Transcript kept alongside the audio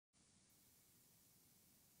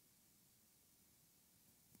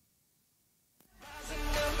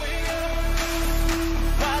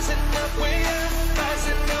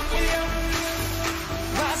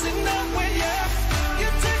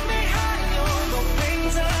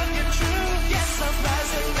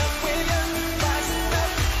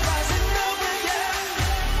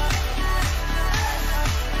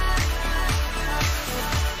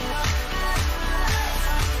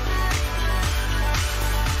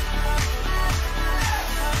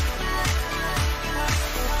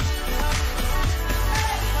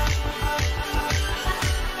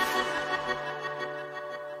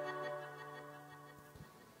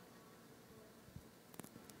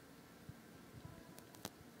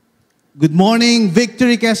Good morning,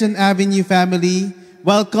 Victory Quezon Avenue family.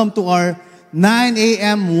 Welcome to our 9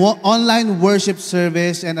 a.m. online worship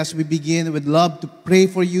service. And as we begin, we'd love to pray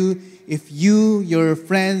for you. If you, your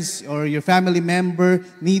friends, or your family member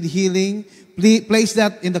need healing, please place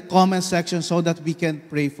that in the comment section so that we can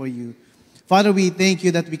pray for you. Father, we thank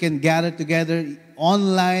you that we can gather together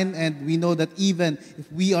online, and we know that even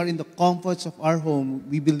if we are in the comforts of our home,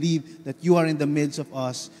 we believe that you are in the midst of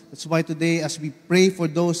us. That's why today, as we pray for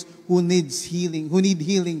those who need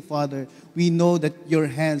healing, Father, we know that your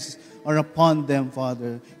hands are upon them,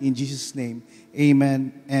 Father. In Jesus' name,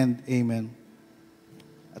 amen and amen.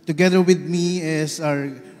 Together with me is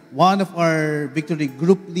one of our Victory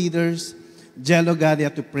Group leaders, Jello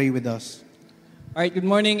Gadia, to pray with us. All right, good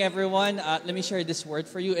morning, everyone. Let me share this word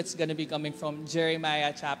for you. It's going to be coming from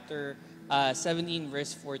Jeremiah chapter 17,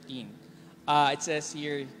 verse 14. It says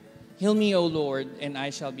here, "Heal me, O Lord, and I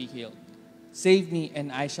shall be healed. Save me,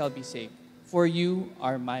 and I shall be saved. For you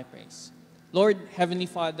are my praise." Lord, Heavenly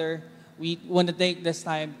Father, we want to take this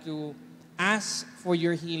time to ask for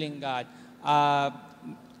your healing, God.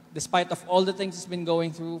 Despite of all the things it's been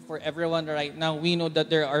going through for everyone right now, we know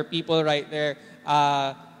that there are people right there,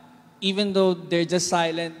 even though they're just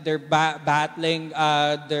silent, they're battling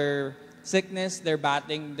their sickness, they're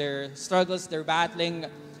battling their struggles, they're battling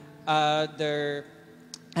their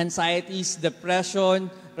anxieties, depression,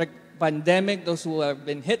 pandemic, those who have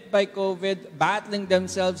been hit by COVID, battling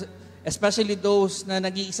themselves, especially those na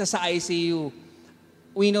nag-iisa sa ICU.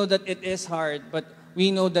 We know that it is hard, but we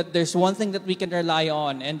know that there's one thing that we can rely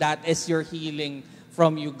on, and that is your healing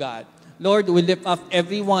from you, God. Lord, we lift up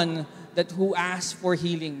everyone who ask for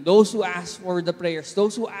healing, those who ask for the prayers,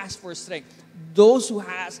 those who ask for strength, those who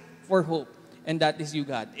ask for hope, and that is you,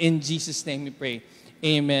 God. In Jesus' name we pray.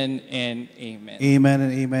 Amen and amen. Amen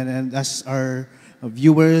and amen. And as our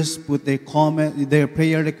viewers put their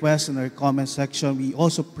prayer requests in our comment section, we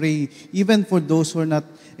also pray even for those who are not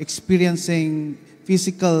experiencing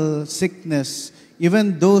physical sickness,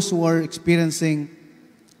 even those who are experiencing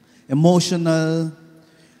emotional,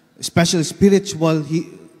 especially spiritual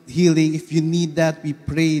healing. If you need that, we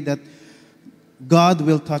pray that God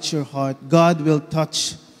will touch your heart. God will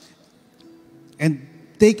touch and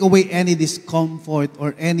take away any discomfort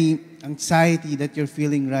or any anxiety that you're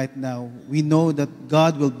feeling right now. We know that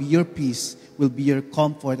God will be your peace, will be your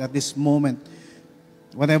comfort at this moment.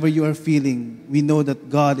 Whatever you are feeling, we know that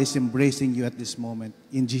God is embracing you at this moment.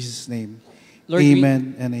 In Jesus' name, Lord,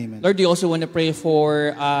 amen and amen. Lord, we also want to pray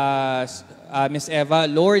for Miss Eva.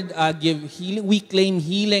 Lord, give healing. We claim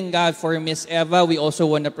healing, God, for Miss Eva. We also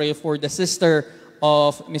want to pray for the sister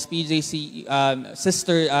of Miss PJC,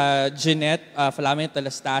 Sister Jeanette Falamet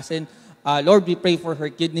Talastasin. Lord, we pray for her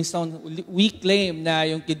kidney stone. We claim na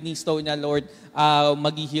yung kidney stone niya, Lord,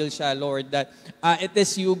 mag-heal siya, Lord. That it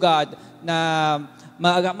is you, God, na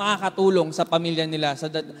makakatulong sa pamilya nila, so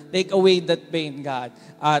that take away that pain, God.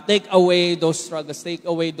 Take away those struggles. Take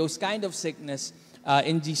away those kind of sickness.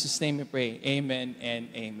 In Jesus' name we pray. Amen and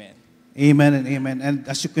amen. Amen and amen. And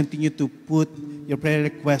as you continue to put your prayer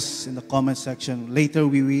requests in the comment section, later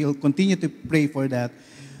we will continue to pray for that.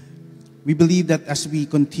 We believe that as we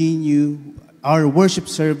continue our worship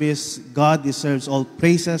service, God deserves all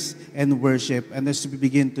praises and worship. And as we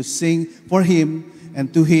begin to sing for Him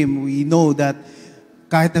and to Him, we know that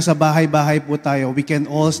kahit nasa bahay-bahay po tayo, we can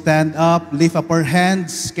all stand up, lift up our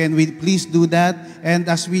hands. Can we please do that? And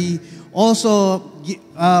as we also,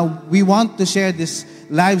 we want to share this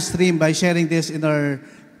live stream by sharing this in our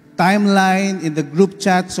timeline, in the group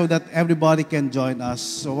chat, so that everybody can join us.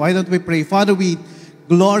 So why don't we pray? Father, we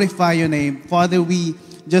glorify your name. Father, we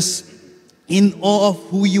just in awe of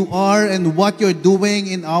who you are and what you're doing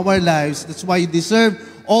in our lives. That's why you deserve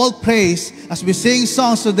all praise. As we sing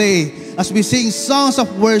songs today, as we sing songs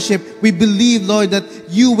of worship, we believe, Lord, that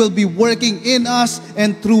you will be working in us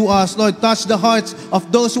and through us. Lord, touch the hearts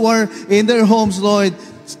of those who are in their homes, Lord.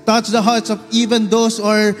 Touch the hearts of even those who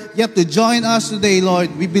are yet to join us today,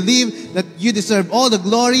 Lord. We believe that you deserve all the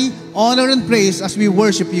glory, honor, and praise as we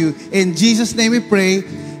worship you. In Jesus' name we pray.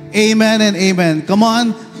 Amen and amen. Come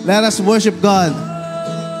on, let us worship God.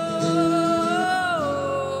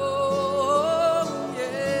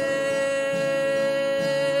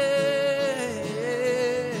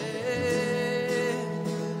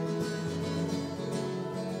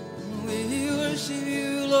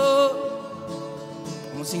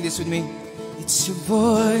 Sing this with me. It's your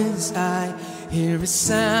voice I hear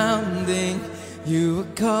resounding. You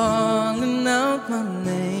are calling out my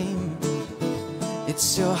name.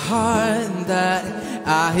 It's your heart that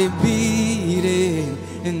I hear beating.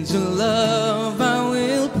 And your love I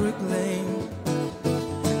will proclaim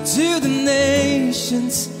to the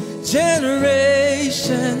nations,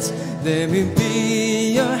 generations. Let me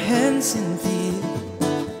be your hands and feet.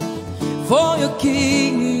 For your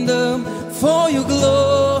kingdom, for your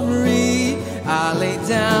glory, I lay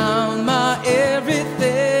down my everything.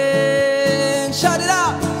 Shout it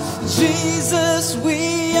out. Jesus,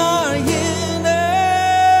 we are here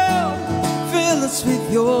now. Fill us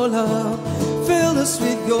with your love. Fill us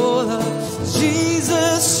with your love.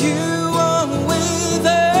 Jesus, you are with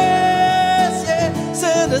us. Yeah.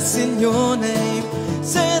 Send us in your name.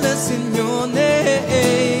 Send us in your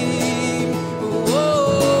name.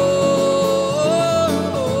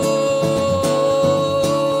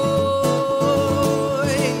 Oh,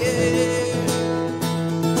 yeah.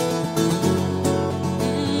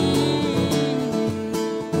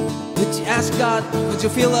 Would you ask God, would you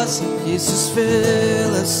fill us? Jesus,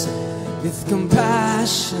 fill us with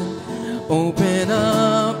compassion. Open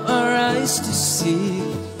up our eyes to see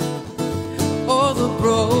all the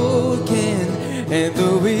broken and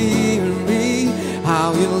the weary,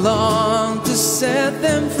 how you long to set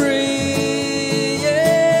them free.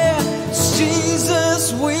 Yeah,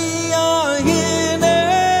 Jesus, we are here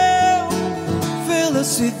now. Fill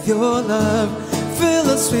us with your love. Fill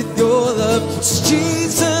us with your love.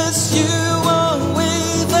 Jesus, you are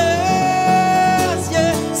with us.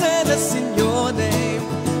 Yeah, send us in your name.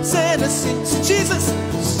 Send us in Jesus.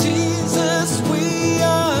 Jesus, we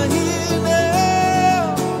are here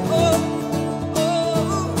now. Oh,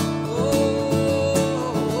 oh,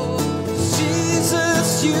 oh.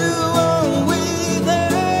 Jesus, you are with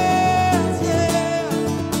us. Yeah.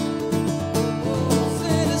 Oh,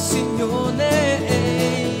 send us in your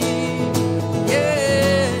name.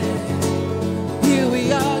 Yeah. Here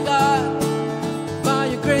we are, God. By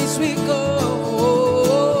your grace we go.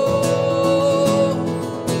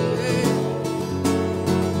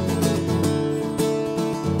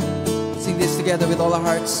 Together with all our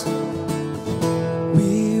hearts.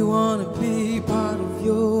 We want to be part of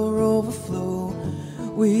your overflow.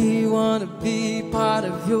 We want to be part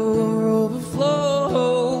of your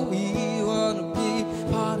overflow. We want to be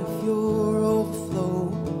part of your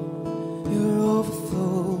overflow. Your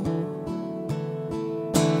overflow.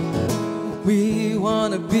 We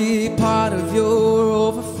want to be part of your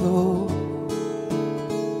overflow.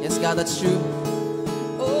 Yes, God, that's true.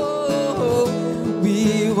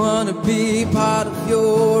 We want to be part of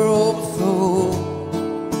your overflow.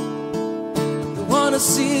 We want to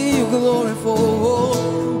see you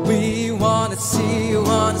glorified. We want to see you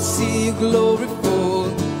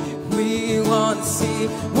glorified. We want to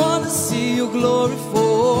see you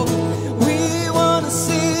glorified. We want to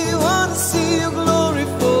see you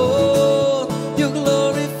glorified. You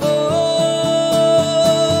glorified.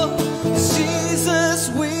 Jesus,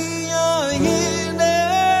 we are here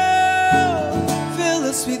now. Fill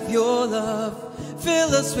us with your love.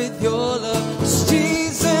 Fill us with your love.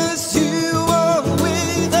 Jesus, you are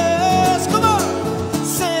with us. Come on.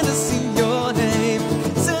 Send us in your name.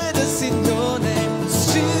 Send us in your name.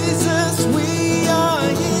 Jesus, we are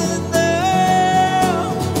here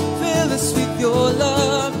now. Fill us with your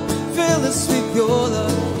love. Fill us with your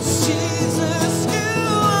love. Jesus, you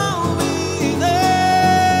are with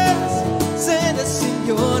us. Send us in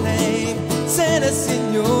your name. Send us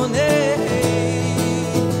in your name.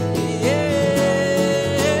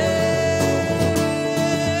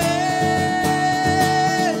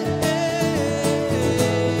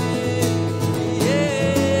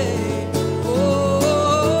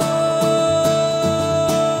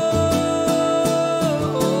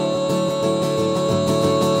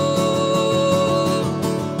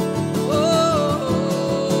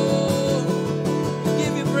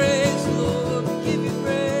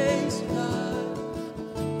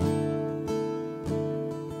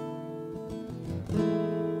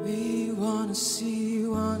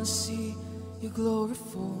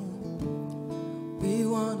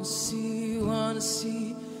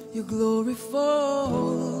 Glory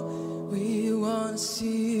fall. We wanna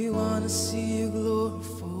see you glory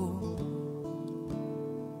fall.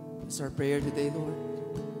 It's our prayer today, Lord.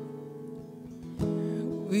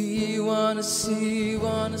 We wanna see you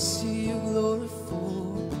glory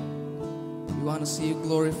fall. We wanna see you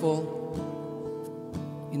glory fall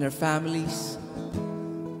in our families,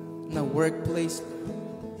 in our workplace,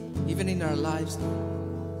 even in our lives, Lord.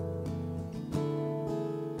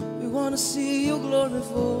 We wanna see you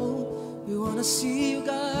glorified. We wanna see you,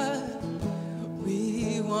 God.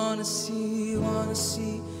 We wanna see you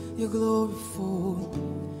glorified.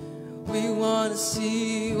 We wanna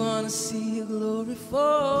see you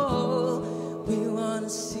glorified. We wanna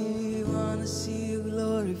see you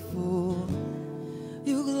glorified.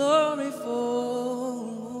 You glorified.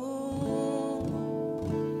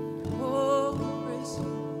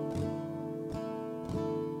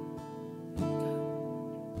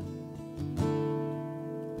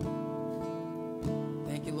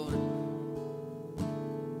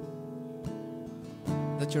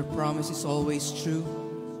 that your promise is always true,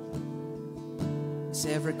 is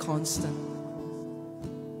ever constant.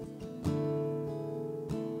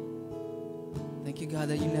 Thank you, God,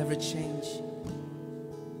 that you never change.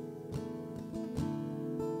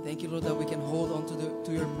 Thank you, Lord, that we can hold on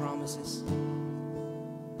to your promises.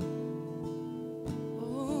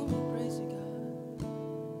 Oh, praise you, God.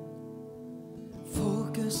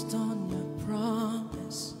 Focused on your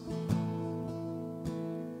promise,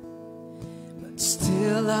 but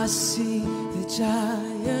still I see the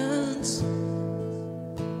giants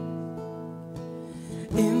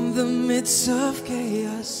in the midst of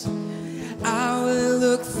chaos. I will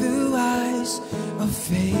look through eyes of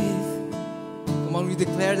faith. Come on, we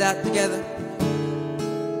declare that together.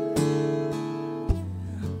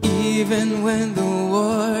 Even when the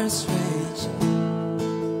wars rage,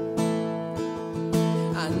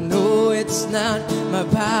 I know it's not my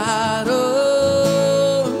battle.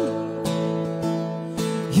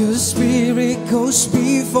 Your spirit goes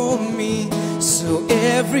before me, so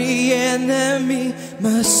every enemy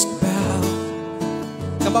must bow.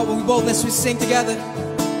 Come on, with boldness we sing together.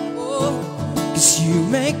 Oh, 'cause you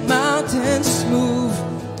make mountains move,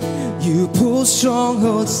 you pull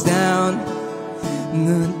strongholds down.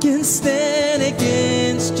 None can stand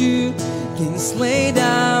against you, kings lay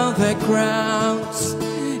down their crowns.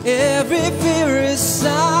 Every fear is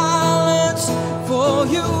silenced, for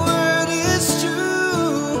your word is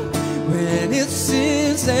true. When it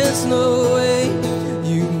seems there's no way,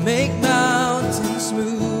 you make mountains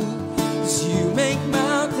move. 'Cause you make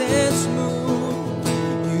mountains move,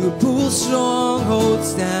 you pull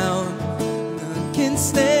strongholds down. None can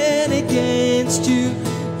stand against you,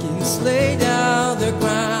 kings lay down their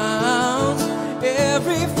crowns.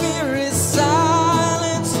 Every fear is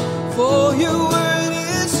silenced, for your word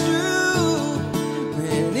is true.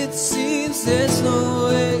 When it seems there's no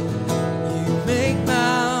way, you make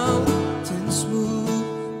mountains move.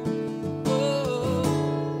 Oh,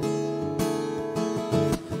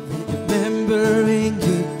 remembering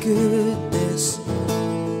your goodness,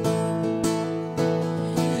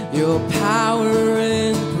 your power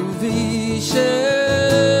and provision,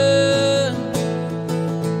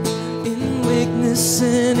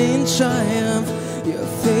 and in triumph, your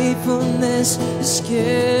faithfulness has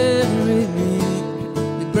carried me.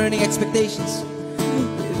 With burning expectations,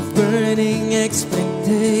 with burning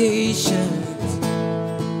expectations.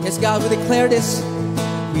 Yes, God, we declare this.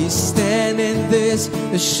 We stand in this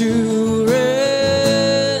assurance.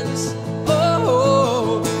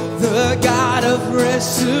 Oh, the God of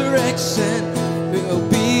resurrection will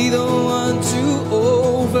be the one to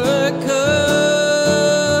overcome.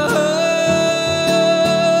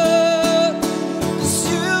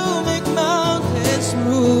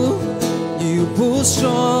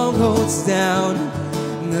 Strongholds down,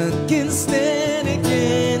 none can stand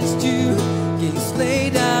against you. Kings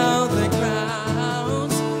lay down their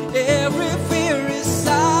crowns. Every fear is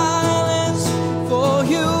silenced, for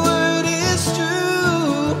your word is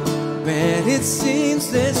true. When it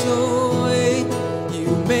seems there's no way, you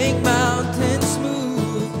make mountains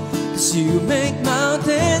move. 'Cause you make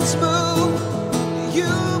mountains move,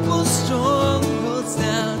 you pull strongholds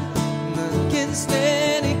down. None can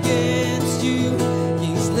stand against you.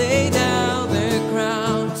 Lay down their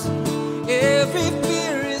crowns. Every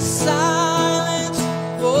fear is silenced,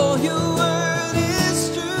 for your word is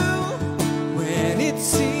true. When it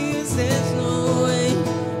seems there's no way,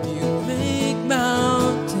 you make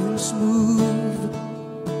mountains move.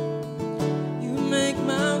 You make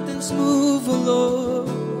mountains move, oh Lord.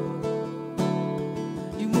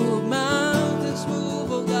 You move mountains move,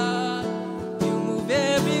 oh God. You move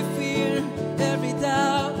every fear, every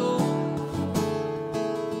doubt, oh.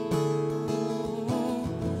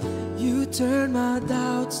 You turn my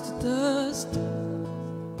doubts to dust.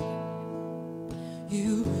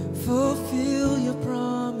 You fulfill your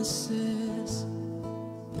promises.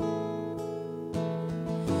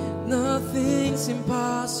 Nothing's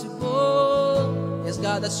impossible. Yes,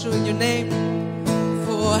 God, that's true in your name.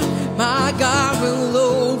 For my God will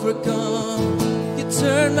overcome. You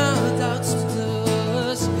turn my doubts to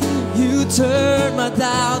dust. You turn my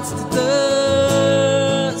doubts to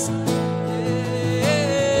dust.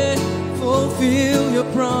 Fulfill your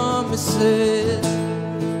promises.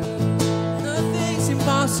 Nothing's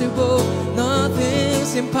impossible.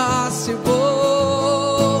 Nothing's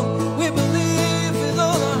impossible. We believe with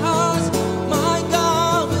all our hearts, my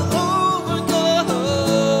God will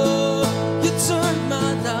overcome. You turn my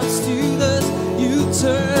doubts to dust. You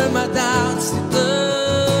turn my doubts to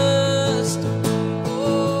dust.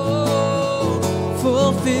 Oh,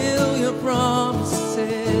 fulfill your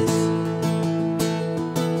promises.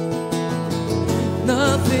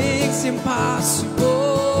 Nothing it's impossible.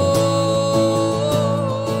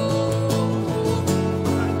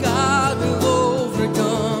 My God will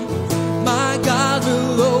overcome. My God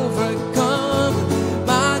will overcome.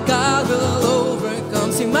 My God will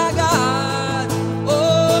overcome. Sing, my God.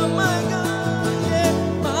 Oh, my God, yeah.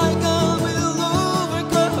 My God will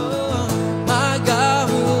overcome. My God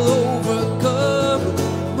will overcome.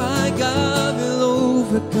 My God will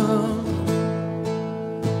overcome.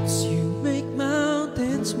 'Cause you make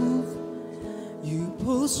mountains move. You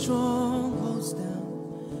pull strongholds down.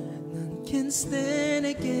 None can stand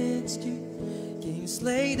against you. Kings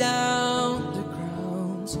lay down the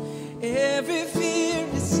crowns. Every fear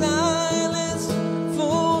is silenced,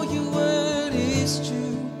 for your word is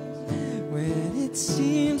true. When it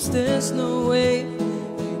seems there's no way,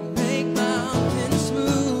 you make mountains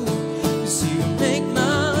move. 'Cause you make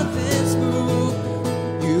mountains move.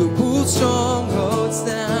 You pull strongholds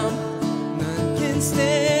down. None can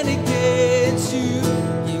stand against you.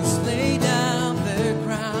 Kings lay down their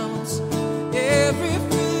crowns. Every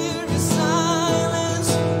fear is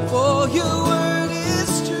silenced, for your word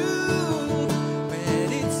is true. When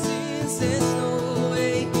it seems there's no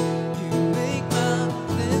way, you make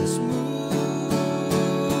mountains move.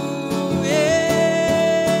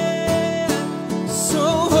 Yeah. So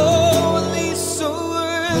holy, so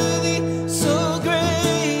worthy, so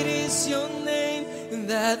great is your name,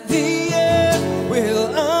 that the earth will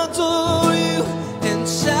adore you and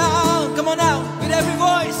shout. Come on now, with every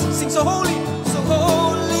voice, sing so holy, so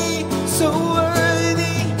holy, so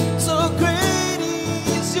worthy, so great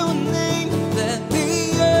is your name, that the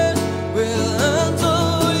earth will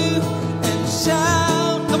adore you and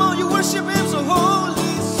shout. Come on, you worship him, so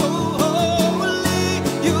holy,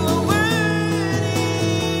 you are worthy,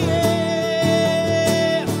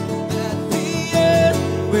 yeah. That the earth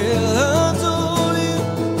will adore you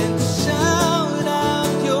and shout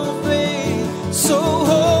out your faith. So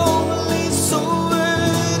holy, so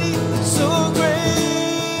worthy, so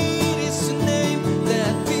great is your name,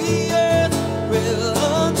 that the earth will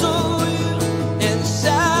adore you and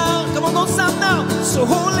shout. Come on, don't stop now. So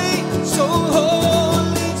holy, so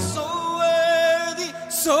worthy,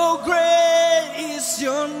 so great is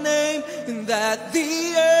your name, and that the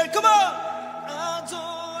earth, come on,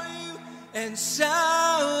 adore you and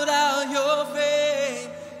shout out your faith.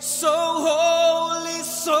 So holy,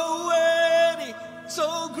 so worthy, so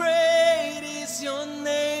great is your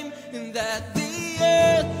name, and that the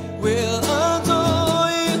earth will adore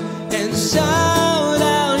you and shout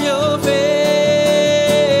out your faith.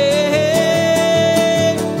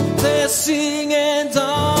 Blessing and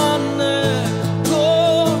honor,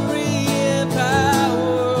 glory and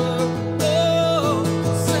power. Oh,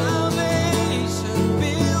 salvation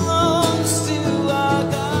belongs to our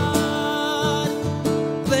God.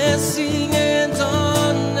 Blessing and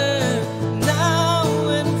honor, now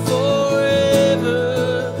and forever.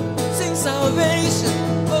 Sing salvation.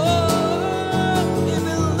 Oh, it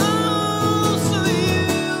belongs to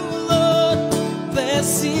you, Lord.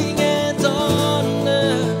 Blessing and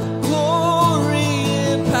honor, glory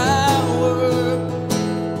and power.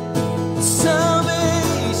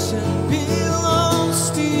 Salvation belongs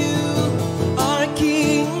to you, our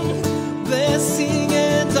King. Blessing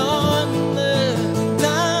and honor,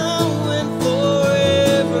 now and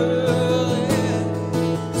forever.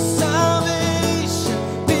 Salvation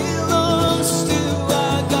belongs to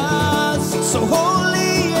our God. Sing so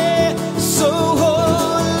holy, yeah, so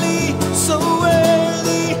holy, so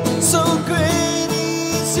worthy, so great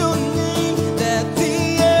is your name, that the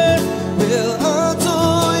earth will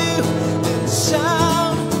adore you and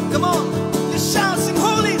shout. Come on, you shout, sing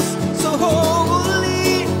holy, so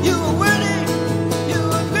holy, you are worthy, you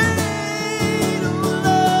are great, oh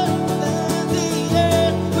Lord, that the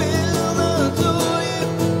earth will adore you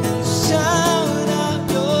and shout out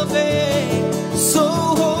your faith. So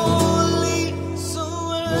holy, so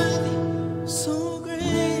worthy, so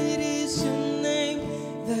great is your name,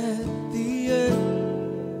 that the earth.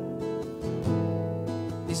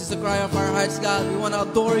 This is the cry of our hearts, God. We want to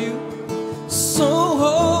adore you. So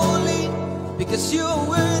holy, because you are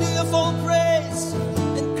worthy of all praise,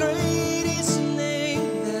 and great is your name,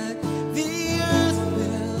 that the earth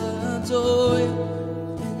will adore you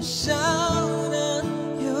and shout out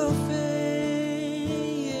your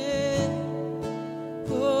faith. Yeah.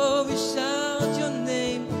 Oh, we shout your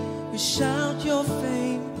name, we shout your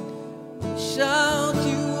fame, we shout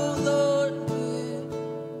you, oh Lord. Yeah.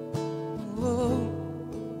 Oh,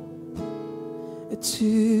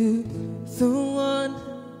 to the one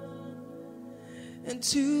and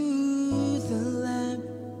to the Lamb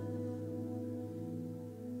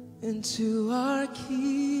and to our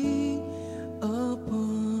King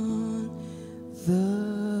upon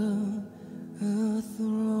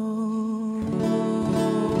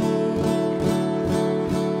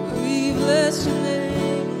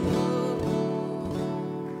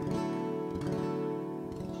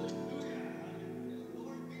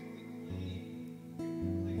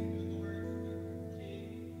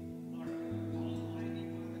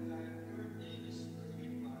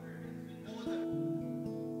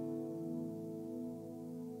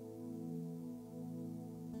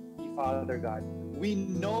Father God. We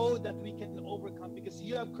know that we can overcome because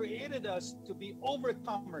you have created us to be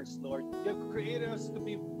overcomers, Lord. You have created us to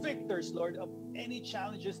be victors, Lord, of any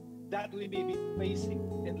challenges that we may be facing.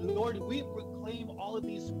 And Lord, we proclaim all of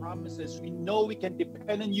these promises. We know we can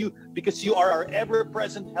depend on you because you are our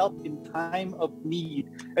ever-present help in time of need.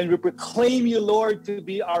 And we proclaim you, Lord, to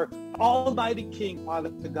be our Almighty King, Father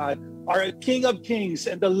God, our King of Kings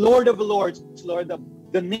and the Lord of Lords, Lord,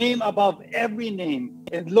 the name above every name.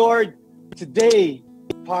 And Lord, today,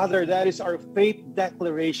 Father, that is our faith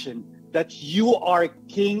declaration that you are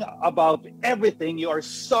King above everything. You are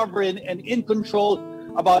sovereign and in control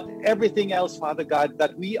about everything else, Father God,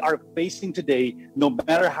 that we are facing today. No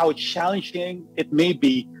matter how challenging it may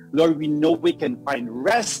be, Lord, we know we can find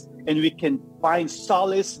rest and we can find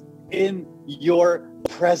solace in your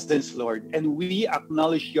presence, Lord. And we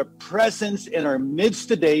acknowledge your presence in our midst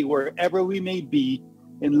today, wherever we may be.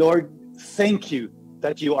 And Lord, thank you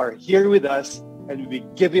that you are here with us, and we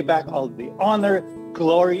give you back all the honor,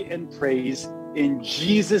 glory, and praise. In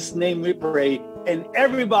Jesus' name we pray. And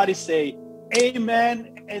everybody say,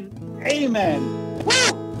 amen and amen.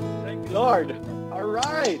 Woo! Thank you, Lord. All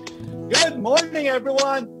right. Good morning,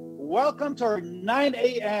 everyone. Welcome to our 9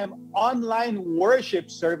 a.m. online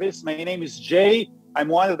worship service. My name is Jay. I'm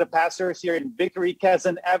one of the pastors here in Victory,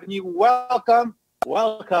 Quezon Avenue. Welcome,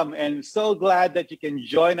 welcome, and so glad that you can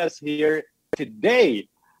join us here today.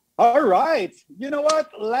 All right. You know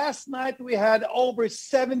what? Last night we had over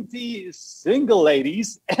 70 single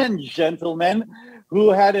ladies and gentlemen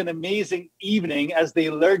who had an amazing evening as they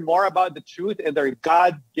learned more about the truth in their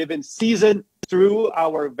God-given season through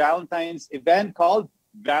our Valentine's event called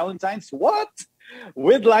Valentine's What?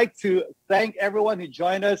 We'd like to thank everyone who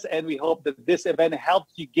joined us, and we hope that this event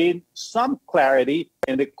helped you gain some clarity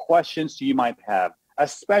in the questions you might have. A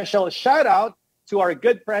special shout out to our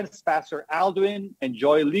good friends, Pastor Aldwin and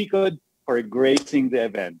Joy Likud, for gracing the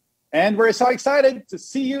event. And we're so excited to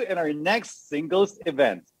see you in our next singles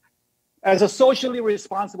event. As a socially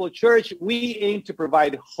responsible church, we aim to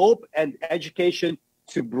provide hope and education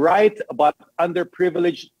to bright but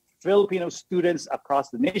underprivileged Filipino students across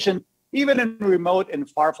the nation, even in remote and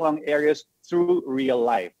far-flung areas, through real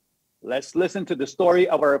life. Let's listen to the story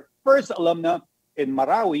of our first alumna in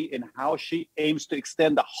Marawi and how she aims to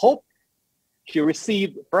extend the hope she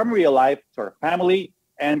received from real life to her family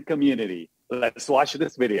and community. Let's watch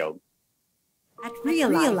this video. At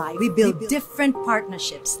Real Life, we build different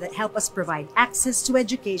partnerships that help us provide access to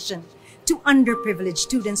education to underprivileged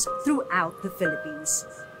students throughout the Philippines.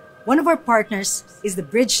 One of our partners is the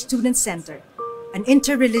Bridge Student Center, an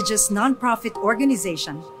interreligious nonprofit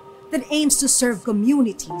organization that aims to serve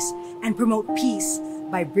communities and promote peace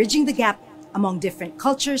by bridging the gap among different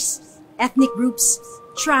cultures, ethnic groups,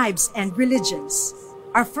 tribes, and religions.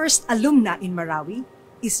 Our first alumna in Marawi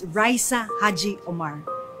is Raisa Haji Omar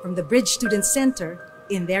from the Bridge Student Center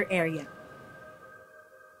in their area.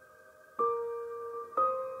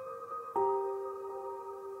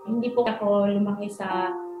 Hindi po ako lumaki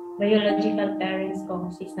sa biological parents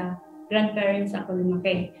ko, kasi sa grandparents ako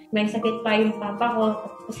lumaki. May sakit pa yung papa ko,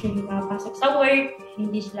 tapos hindi makapasok sa work,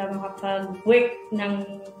 hindi sila makapag-work ng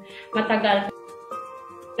matagal.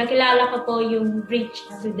 Nakilala ko po yung Bridge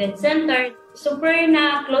Student Center. Super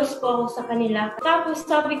na close po ako sa kanila. Tapos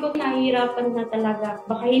sabi ko, nahihirapan na talaga.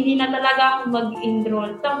 Baka hindi na talaga ako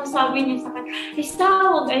mag-enroll. Tapos sabi niya sa akin, Lisa,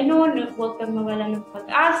 huwag kang mawala ng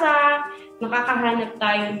pag-asa. Makakahanap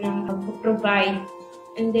tayo ng pag-provide.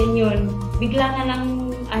 And then yun, bigla na lang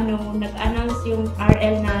nag-announce yung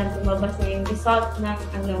RL na lumabas na yung result ng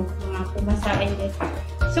mga pumasa. And then,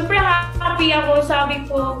 super happy ako. Sabi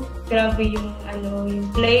ko, grabe yung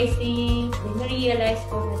blessing. Then na-realize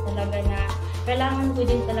ko na talaga na kailangan ko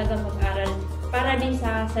din talaga mag-aral para din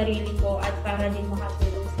sa sarili ko at para din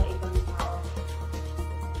makatulong sa ibang tao.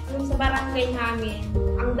 Sa barangay namin,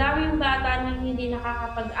 ang daming bata nang hindi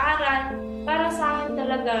nakakapag-aral. Para sa akin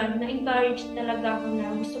talaga, na-encourage talaga ako na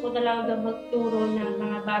gusto ko talaga magturo ng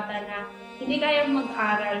mga bata na hindi kayang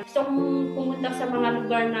mag-aral. Gusto kong pumunta sa mga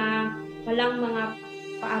lugar na walang mga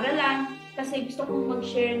paaralan kasi gusto kong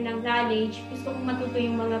mag-share ng knowledge. Gusto kong matuto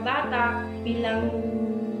yung mga bata bilang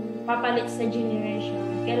papalit sa generation.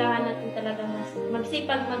 Kailangan natin talaga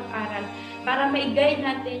magsipag mag-aral para ma-guide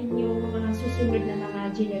natin yung mga susunod na mga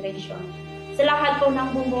generation. Sa lahat po ng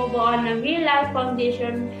bumubuo ng Real Life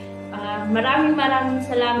Foundation, maraming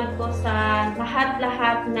salamat po sa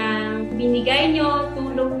lahat-lahat ng binigay nyo,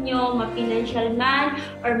 tulong nyo, ma-financial man,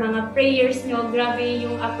 or mga prayers nyo. Grabe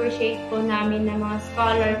yung appreciate po namin ng mga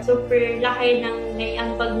scholars. Super laki ng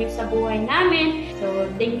naiambag nyo sa buhay namin. So,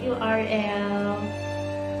 thank you, RL.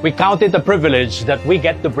 We count it a privilege that we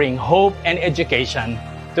get to bring hope and education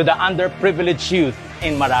to the underprivileged youth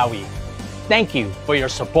in Marawi. Thank you for your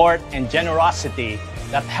support and generosity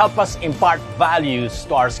that help us impart values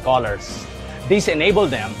to our scholars. These enable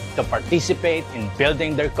them to participate in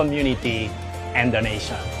building their community and the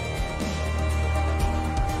nation.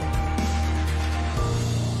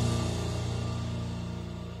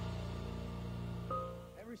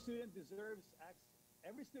 Every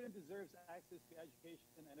student deserves access to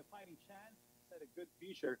education and a fighting chance at a good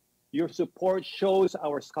future. Your support shows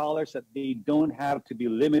our scholars that they don't have to be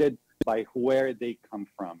limited by where they come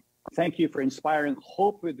from. Thank you for inspiring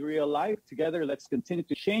hope with real life. Together, let's continue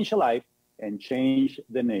to change a life and change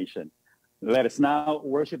the nation. Let us now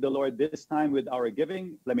worship the Lord, this time with our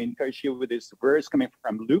giving. Let me encourage you with this verse coming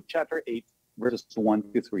from Luke chapter 8, verses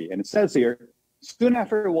 1 to 3. And it says here, soon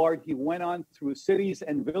afterward, he went on through cities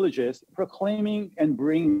and villages, proclaiming and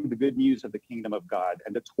bringing the good news of the kingdom of God.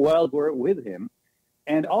 And the 12 were with him,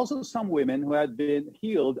 and also some women who had been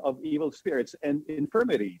healed of evil spirits and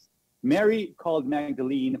infirmities. Mary, called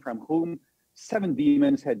Magdalene, from whom 7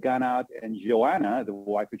 demons had gone out, and Joanna, the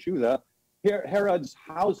wife of Chuza, Herod's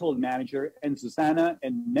household manager, and Susanna,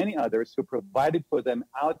 and many others who provided for them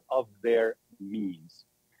out of their means.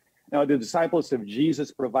 Now, the disciples of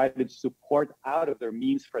Jesus provided support out of their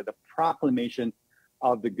means for the proclamation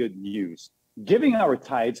of the good news. Giving our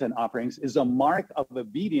tithes and offerings is a mark of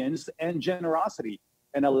obedience and generosity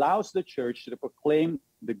and allows the church to proclaim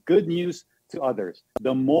the good news to others.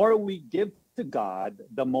 The more we give to God,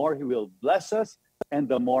 the more He will bless us and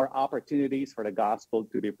the more opportunities for the gospel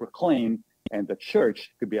to be proclaimed and the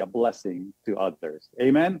church to be a blessing to others.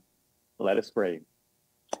 Amen? Let us pray.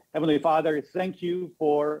 Heavenly Father, thank you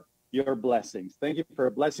for your blessings. Thank you for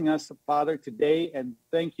blessing us, Father, today, and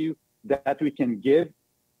thank you that we can give.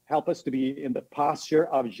 Help us to be in the posture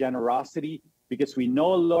of generosity, because we know,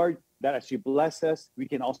 Lord, that as you bless us, we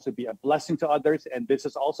can also be a blessing to others, and this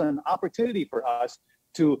is also an opportunity for us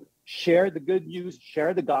to share the good news,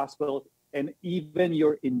 share the gospel, and even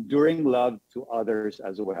your enduring love to others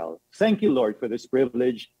as well. Thank you, Lord, for this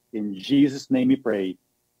privilege. In Jesus' name we pray.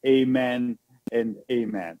 Amen and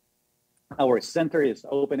amen. Our center is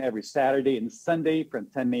open every Saturday and Sunday from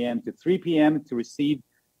 10 a.m. to 3 p.m. to receive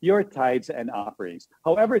your tithes and offerings.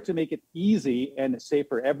 However, to make it easy and safe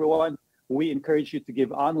for everyone, we encourage you to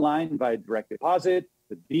give online by direct deposit.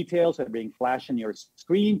 The details are being flashed on your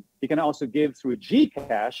screen. You can also give through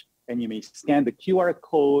Gcash, and you may scan the QR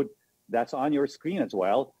code that's on your screen as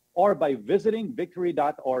well, or by visiting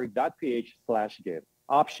victory.org.ph/give.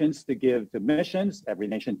 Options to give to missions, Every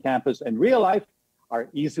Nation Campus, and Real Life are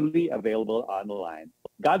easily available online.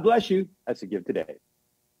 God bless you as you give today.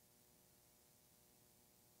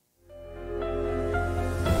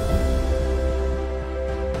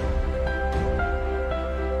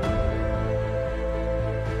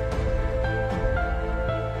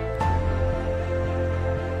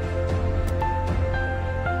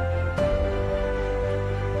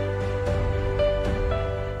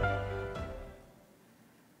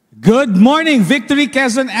 Good morning, Victory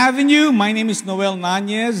Quezon Avenue. My name is Nuel,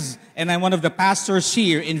 and I'm one of the pastors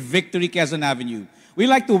here in Victory Quezon Avenue. We'd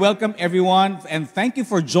like to welcome everyone and thank you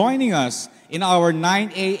for joining us in our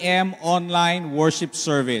 9 a.m. online worship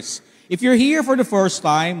service. If you're here for the first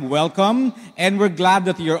time, welcome, and we're glad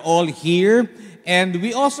that you're all here. And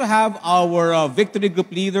we also have our Victory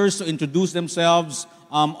Group leaders to introduce themselves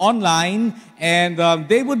online, and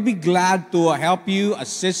they would be glad to help you,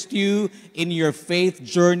 assist you in your faith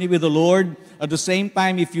journey with the Lord. At the same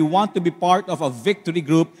time, if you want to be part of a victory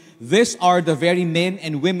group, these are the very men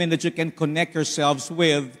and women that you can connect yourselves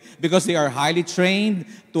with, because they are highly trained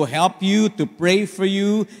to help you, to pray for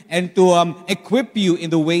you, and to equip you in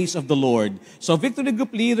the ways of the Lord. So victory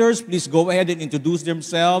group leaders, please go ahead and introduce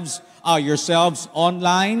yourselves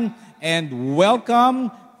online, and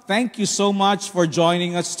welcome. Thank you so much for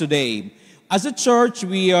joining us today. As a church,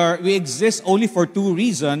 we exist only for 2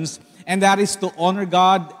 reasons, and that is to honor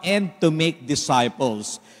God and to make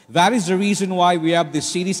disciples. That is the reason why we have this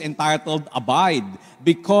series entitled Abide,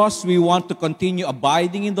 because we want to continue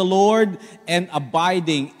abiding in the Lord and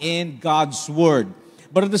abiding in God's Word.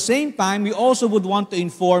 But at the same time, we also would want to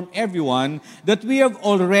inform everyone that we have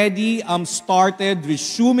already started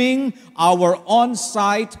resuming our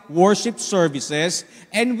on-site worship services,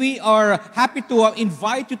 and we are happy to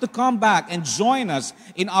invite you to come back and join us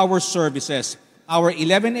in our services. Our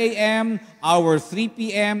 11 a.m., our 3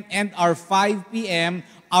 p.m., and our 5 p.m.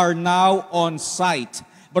 are now on site.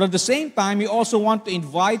 But at the same time, we also want to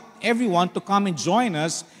invite everyone to come and join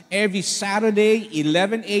us every Saturday,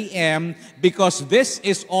 11 a.m., because this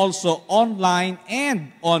is also online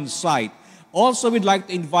and on-site. Also, we'd like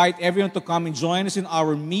to invite everyone to come and join us in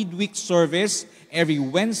our midweek service every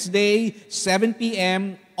Wednesday, 7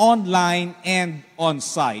 p.m., online and on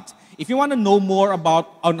site. If you want to know more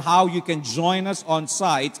on how you can join us on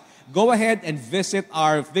site, go ahead and visit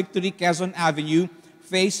our Victory Quezon Avenue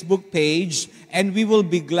Facebook page, and we will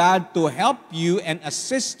be glad to help you and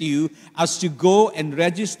assist you as you go and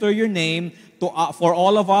register your name for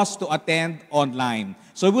all of us to attend online.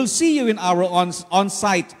 So we'll see you in our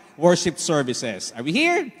on-site worship services. Are we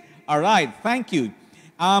here? All right, thank you.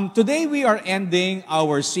 Today we are ending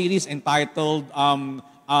our series entitled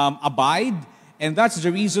Abide, and that's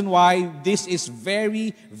the reason why this is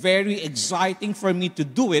very, very exciting for me to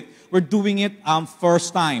do it. We're doing it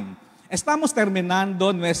first time. Estamos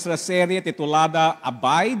terminando nuestra serie titulada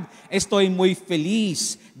Abide. Estoy muy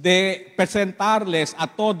feliz de presentarles a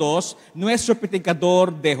todos nuestro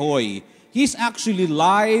predicador de hoy. He's actually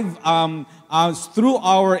live through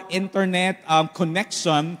our internet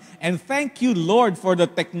connection. And thank you, Lord, for the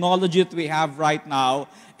technology that we have right now.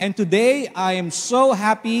 And today, I am so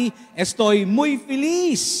happy, estoy muy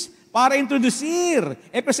feliz para introducir,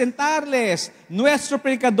 presentarles nuestro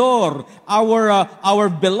predicador, our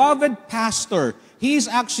beloved pastor. He is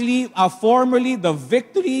actually formerly the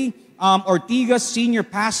Victory Ortigas senior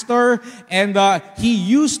pastor, and he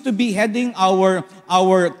used to be heading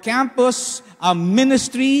our campus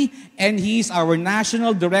ministry, and he's our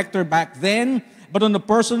national director back then. But on a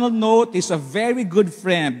personal note, he's a very good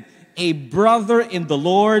friend, a brother in the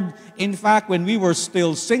Lord. In fact, when we were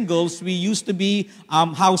still singles, we used to be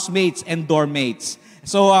housemates and dormmates.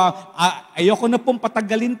 So, ayoko na pong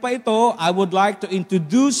patagalin pa ito. I would like to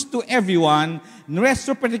introduce to everyone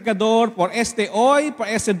nuestro predicador por este hoy, por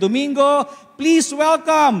este domingo. Please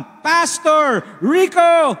welcome Pastor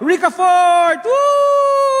Rico Fort!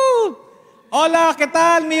 Woo! Hola, ¿qué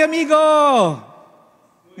tal, mi amigo?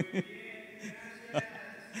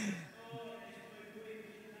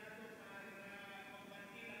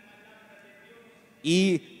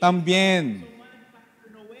 Y también,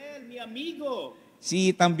 Noel, mi amigo.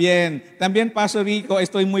 Sí, también. También, Pastor Rico,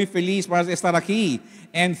 estoy muy feliz para estar aquí.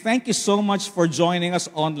 And thank you so much for joining us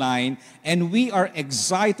online. And we are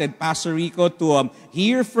excited, Pastor Rico, to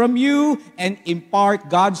hear from you and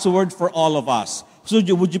impart God's word for all of us. So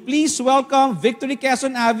would you please welcome Victory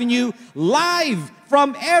Quezon Avenue, live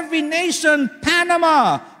from every nation,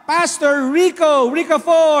 Panama, Pastor Rico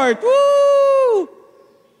Fort. Woo!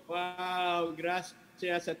 Wow,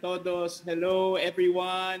 gracias a todos. Hello,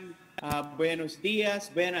 everyone. Buenos dias,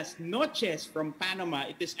 buenas noches from Panama.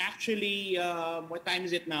 It is actually, what time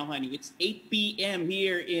is it now, honey? It's 8 p.m.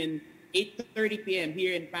 here 8:30 p.m.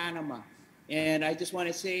 here in Panama. And I just want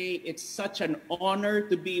to say it's such an honor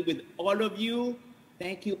to be with all of you.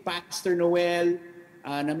 Thank you, Pastor Noel.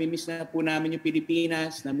 Namimiss na po namin yung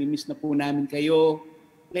Pilipinas. Namimiss na po namin kayo.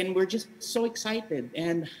 And we're just so excited.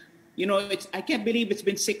 And, you know, I can't believe it's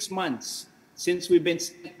been 6 months since we've been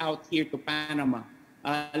sent out here to Panama.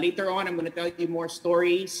 Later on, I'm going to tell you more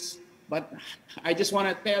stories. But I just want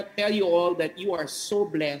to tell you all that you are so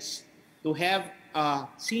blessed to have a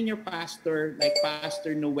senior pastor like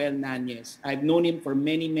Pastor Noel Nanez. I've known him for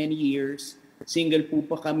many, many years. Single po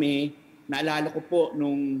pa kami. Naalala ko po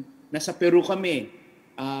nung nasa Peru kami.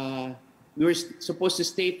 We were supposed to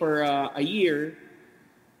stay for a year.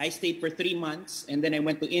 I stayed for 3 months and then I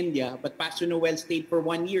went to India. But Pastor Noel stayed for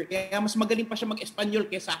 1 year. Kaya mas magaling pa siya mag-Espanyol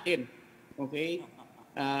kaysa akin. Okay?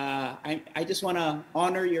 I just want to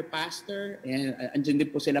honor your pastor. And andyan din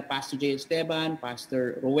po sila Pastor J. Esteban,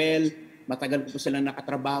 Pastor Ruel. Matagal po silang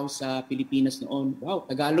nakatrabaho sa Pilipinas noon. Wow,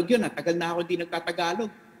 Tagalog yun. Tagal na ako di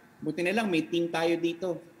nagtatagalog. Buti na lang, may team tayo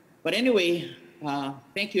dito. But anyway,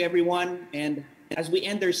 thank you everyone. And as we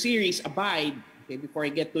end our series, Abide, okay, before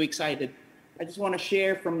I get too excited, I just want to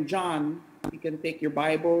share from John. You can take your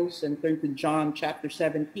Bibles and turn to John chapter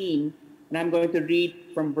 17. And I'm going to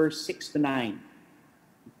read from verse 6 to 9.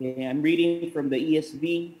 Okay, I'm reading from the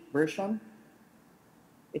ESV version.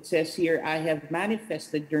 It says here, I have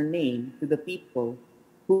manifested your name to the people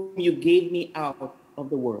whom you gave me out of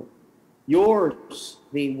the world. Yours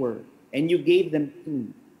they were, and you gave them to me.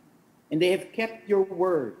 And they have kept your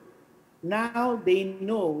word. Now they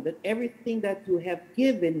know that everything that you have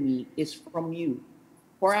given me is from you.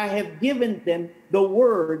 For I have given them the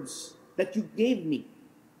words that you gave me,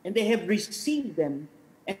 and they have received them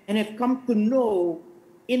and have come to know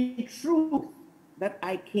in truth that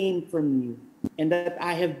I came from you, and that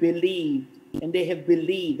I have believed, and they have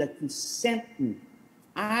believed that you sent me.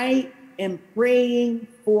 I am praying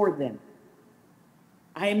for them.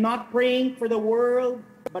 I am not praying for the world,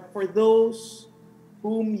 but for those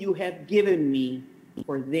whom you have given me,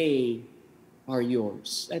 for they are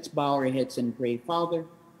yours. Let's bow our heads and pray. Father,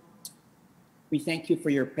 we thank you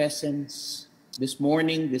for your presence. this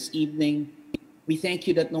morning, this evening. We thank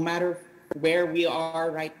you that no matter where we are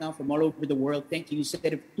right now from all over the world, thank you. You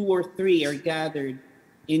said if 2 or 3 are gathered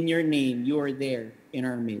in your name, you are there in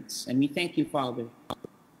our midst. And we thank you, Father,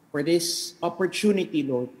 for this opportunity,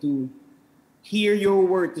 Lord, to hear your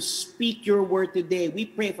word, to speak your word today. We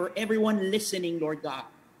pray for everyone listening, Lord God,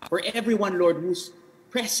 for everyone, Lord, who's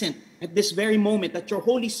present at this very moment, that your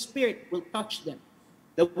Holy Spirit will touch them,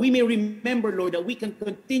 that we may remember, Lord, that we can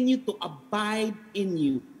continue to abide in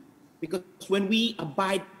you. Because when we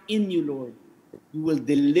abide in you, Lord, you will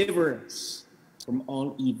deliver us from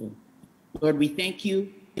all evil. Lord, we thank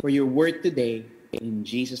you for your word today. In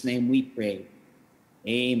Jesus' name we pray.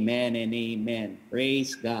 Amen and amen.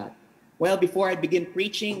 Praise God. Well, before I begin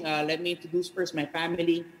preaching, let me introduce first my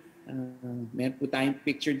family. Meron po tayong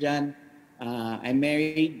picture dyan. I'm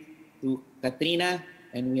married to Katrina,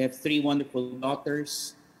 and we have 3 wonderful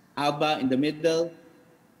daughters. Alba in the middle,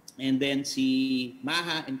 and then si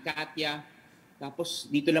Maha and Katya. Tapos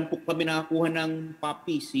dito lang po kami nakakuha ng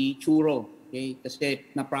puppy, si Churo. Okay? Kasi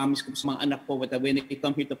na-promise ko sa mga anak ko that when they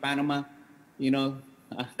come here to Panama, you know,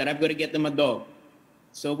 that I'm going to get them a dog.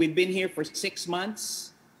 So we've been here for 6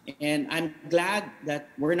 months, and I'm glad that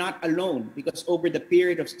we're not alone, because over the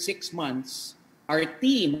period of 6 months, our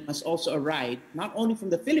team has also arrived, not only from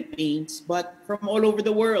the Philippines, but from all over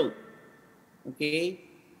the world. Okay?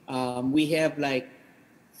 We have like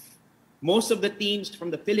most of the teams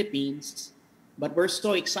from the Philippines, but we're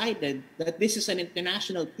so excited that this is an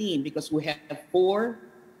international team because we have 4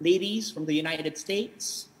 ladies from the United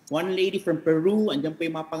States, 1 lady from Peru, andyan po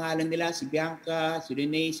yung mga pangalan nila, si Bianca, si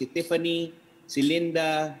Renee, si Tiffany, si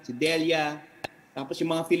Linda, si Delia. Tapos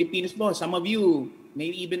yung mga Filipinos po, some of you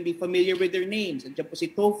may even be familiar with their names. Andyan po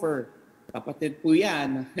si Topher, kapatid po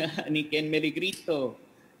yan, ni Ken Meligrito.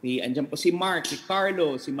 Andyan po si Mark, si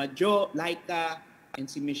Carlo, si Majo, Laika, and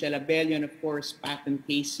si Michelle Abello, and of course, Pat and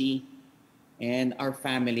Casey, and our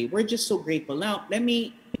family. We're just so grateful. Now, let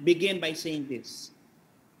me begin by saying this.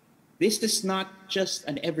 This is not just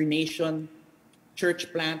an Every Nation church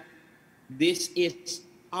plant. This is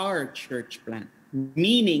our church plant,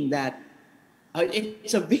 meaning that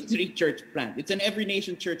it's a Victory church plant. It's an Every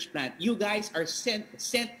Nation church plant. You guys are sent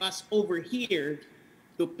us over here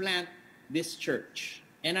to plant this church.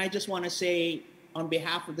 And I just want to say, on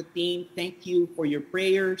behalf of the team, thank you for your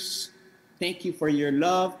prayers. Thank you for your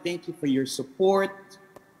love. Thank you for your support.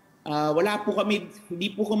 Hindi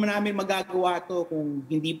po kami namin magagawa to kung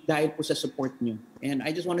hindi dahil po sa support nyo. And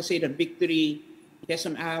I just want to say that Victory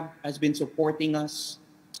Quezon Ave has been supporting us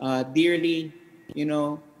dearly. You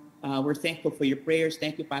know, we're thankful for your prayers.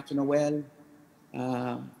 Thank you, Pastor Noel,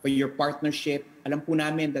 for your partnership. Alam po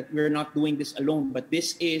namin that we're not doing this alone, but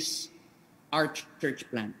this is our church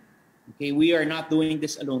plant. Okay, we are not doing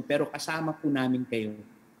this alone, pero kasama po namin kayo.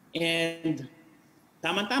 And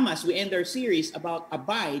tama-tama, as we end our series about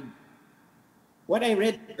abide, what I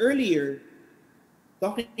read earlier,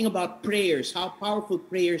 talking about prayers, how powerful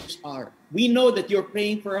prayers are. We know that you're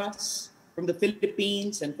praying for us from the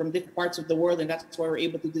Philippines and from different parts of the world, and that's why we're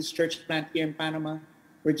able to do this church plant here in Panama.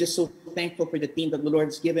 We're just so thankful for the team that the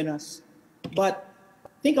Lord has given us. But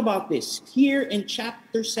think about this. Here in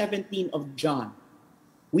chapter 17 of John,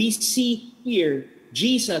 we see here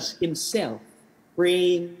Jesus himself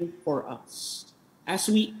praying for us. As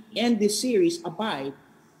we end this series, Abide,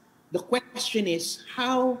 the question is,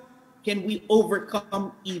 how can we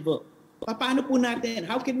overcome evil? Paano po natin?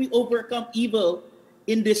 How can we overcome evil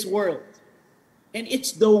in this world? And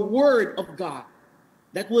it's the Word of God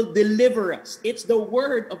that will deliver us. It's the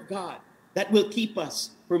Word of God that will keep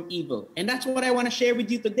us from evil. And that's what I want to share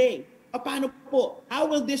with you today. Paano po? How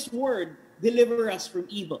will this Word deliver us from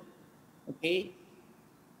evil? Okay?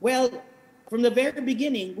 Well, from the very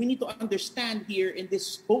beginning, we need to understand here in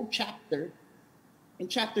this whole chapter, in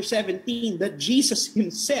chapter 17, that Jesus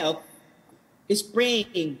himself is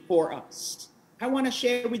praying for us. I want to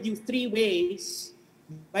share with you 3 ways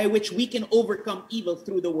by which we can overcome evil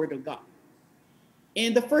through the Word of God.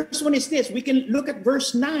 And the first one is this. We can look at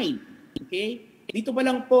verse 9. Okay? Dito pa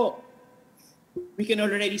lang po, we can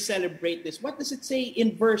already celebrate this. What does it say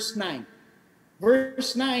in verse 9?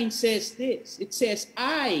 Verse 9 says this. It says,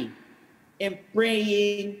 I am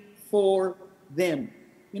praying for them.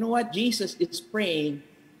 You know what? Jesus is praying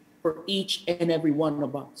for each and every one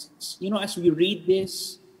of us. You know, as we read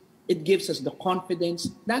this, it gives us the confidence.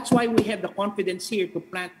 That's why we have the confidence here to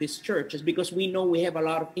plant this church, is because we know we have a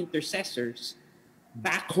lot of intercessors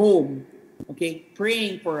back home, okay,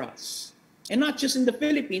 praying for us. And not just in the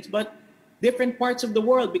Philippines, but different parts of the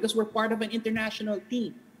world, because we're part of an international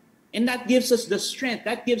team. And that gives us the strength,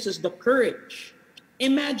 that gives us the courage.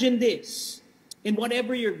 Imagine this. In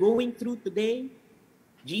whatever you're going through today,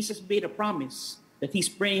 Jesus made a promise that he's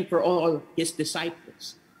praying for all his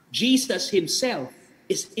disciples. Jesus himself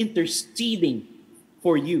is interceding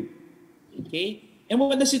for you. Okay? And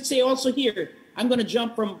what does it say also here? I'm going to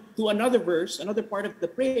jump to another verse, another part of the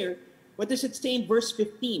prayer. What does it say in verse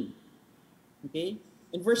 15? Okay?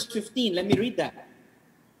 In verse 15, let me read that.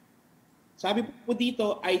 Sabi po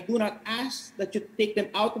dito, I do not ask that you take them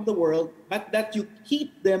out of the world, but that you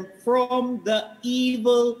keep them from the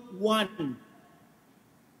evil one.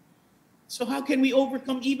 So how can we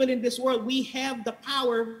overcome evil in this world? We have the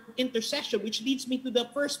power of intercession, which leads me to the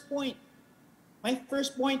first point. My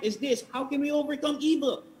first point is this: how can we overcome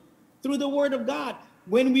evil? Through the Word of God.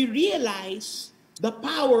 When we realize the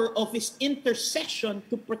power of His intercession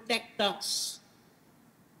to protect us.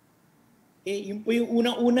 Okay, yun po yung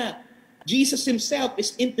unang-una. Jesus Himself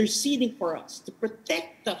is interceding for us, to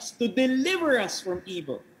protect us, to deliver us from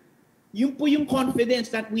evil. Yun po yung confidence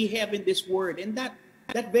that we have in this Word. And that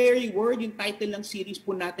very word, yung title ng series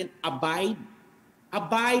po natin, Abide.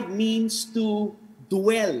 Abide means to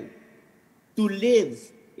dwell, to live.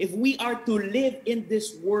 If we are to live in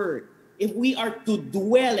this Word, if we are to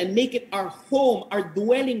dwell and make it our home, our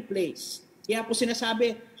dwelling place. Kaya po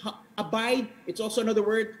sinasabi, abide, it's also another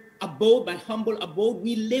word, abode, my humble abode.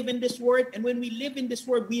 We live in this Word, and when we live in this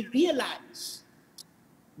Word, we realize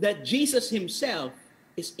that Jesus Himself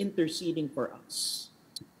is interceding for us.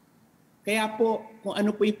 Kaya po, kung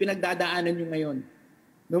ano po yung pinagdadaanan nyo ngayon,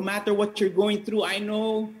 no matter what you're going through, I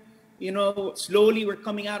know, slowly we're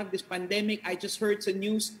coming out of this pandemic. I just heard sa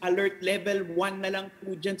news, alert level 1 na lang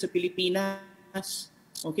po dyan sa Pilipinas.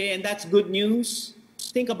 Okay, and that's good news.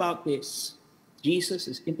 Think about this. Jesus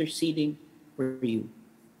is interceding for you.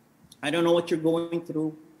 I don't know what you're going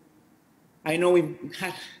through. I know we've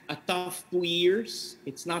had a tough 2 years.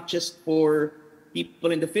 It's not just for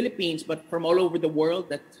people in the Philippines, but from all over the world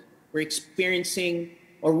that we're experiencing,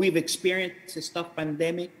 or we've experienced this tough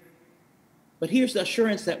pandemic. But here's the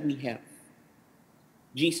assurance that we have.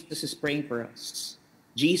 Jesus is praying for us.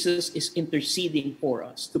 Jesus is interceding for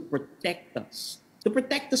us to protect us. To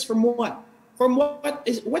protect us from what? From what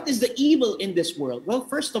is the evil in this world? Well,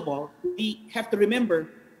 first of all, we have to remember,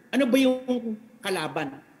 ano ba yung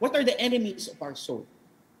kalaban? What are the enemies of our soul?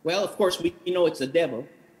 Well, of course, we know it's the devil.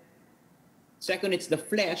 Second, it's the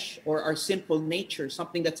flesh, or our sinful nature,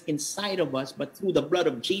 something that's inside of us, but through the blood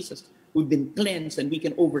of Jesus, we've been cleansed and we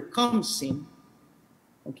can overcome sin.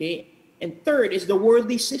 Okay? And third is the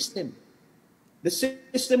worldly system. The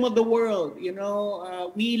system of the world.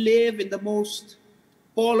 We live in the most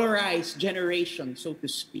polarized generation, so to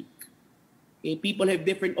speak. Okay? People have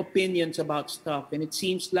different opinions about stuff, and it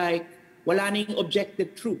seems like wala na yung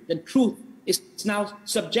objective truth. And truth is now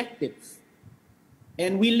subjective.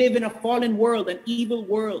 And we live in a fallen world, an evil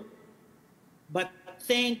world. But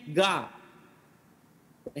thank God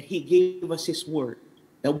that He gave us His Word,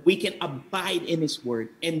 that we can abide in His Word,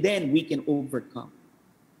 and then we can overcome.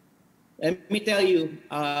 Let me tell you,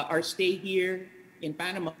 our stay here in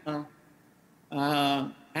Panama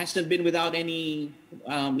hasn't been without any,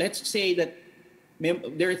 let's say that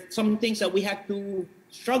there are some things that we had to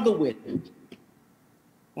struggle with.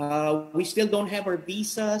 We still don't have our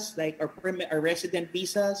visas, like our resident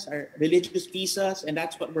visas, our religious visas, and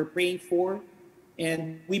that's what we're praying for.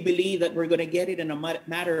 And we believe that we're going to get it in a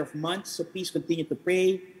matter of months, so please continue to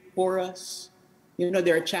pray for us.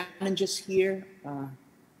 There are challenges here,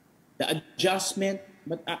 the adjustment,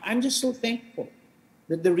 but I'm just so thankful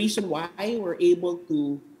that the reason why we're able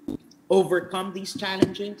to overcome these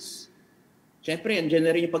challenges, syempre, andyan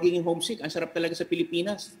na rin yung pagiging homesick. Ang sarap talaga sa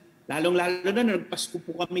Pilipinas. Lalong-lalo na nagpasko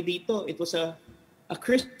po kami dito. It was a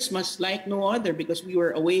Christmas like no other because we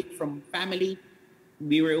were away from family.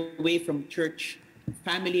 We were away from church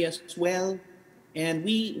family as well. And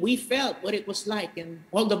we felt what it was like. And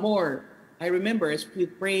all the more, I remember as we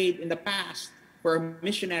prayed in the past for our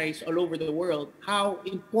missionaries all over the world, how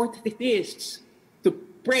important it is to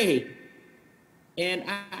pray. And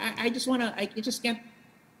I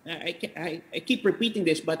keep repeating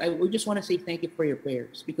this, but I just want to say thank you for your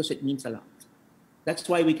prayers because it means a lot. That's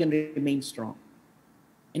why we can remain strong.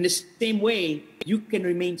 In the same way, you can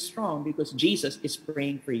remain strong because Jesus is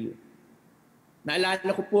praying for you.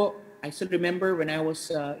 Naalala ko po, I still remember when I was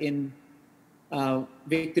in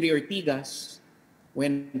Victory Ortigas,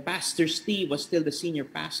 when Pastor Steve was still the senior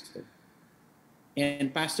pastor.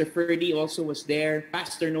 And Pastor Ferdy also was there.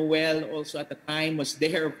 Pastor Nuel also at the time was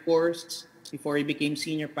there, of course, before he became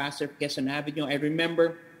senior pastor of Quezon Avenue. I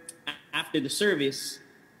remember after the service,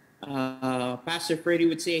 Pastor Ferdy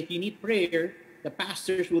would say, if you need prayer, the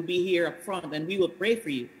pastors will be here up front and we will pray for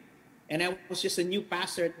you. And I was just a new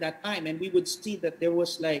pastor at that time. And we would see that there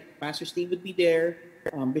was like, Pastor Steve would be there,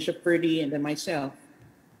 Bishop Ferdy, and then myself.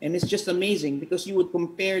 And it's just amazing because you would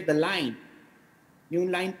compare the line.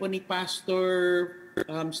 Yung line po ni Pastor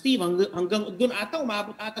Steve, hanggang doon ata,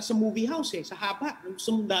 umabot ata sa movie house sa haba.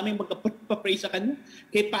 Gusto mong daming magpapray sa kanya.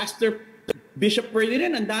 Kay Pastor Bishop Ferdy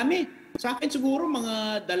rin, ang dami. Sa akin siguro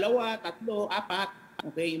mga 2, 3, 4.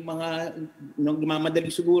 Okay, mga gumamadali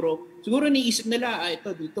siguro. Siguro niisip nila, ito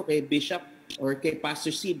dito kay Bishop or kay Pastor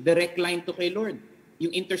Steve, direct line to kay Lord. Yung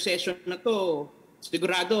intercession na to,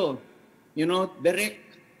 sigurado, direct.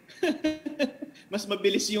 Mas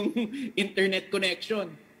mabilis yung internet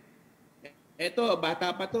connection. Eto,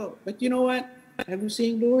 bata pa to. But you know what? I was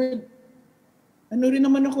saying, Lord, ano rin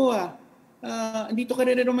naman ako andito ka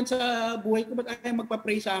rin naman sa buhay ko, ba't ayaw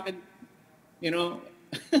magpa-pray sa akin?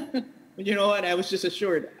 But you know what? I was just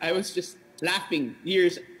assured. I was just laughing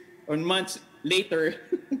years or months later,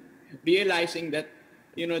 realizing that,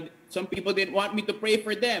 some people didn't want me to pray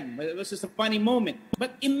for them. It was just a funny moment.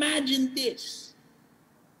 But imagine this.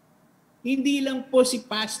 Hindi lang po si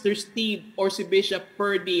Pastor Steve or si Bishop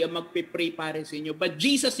Ferdy ang magpipray para sa inyo, but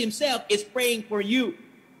Jesus Himself is praying for you.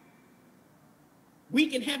 We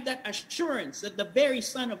can have that assurance that the very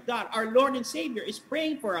Son of God, our Lord and Savior, is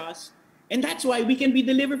praying for us, and that's why we can be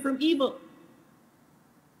delivered from evil.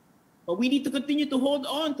 But we need to continue to hold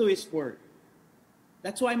on to His Word.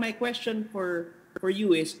 That's why my question for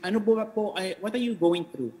you is, what are you going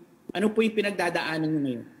through? Ano po yung pinagdadaanan nyo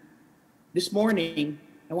ngayon? This morning,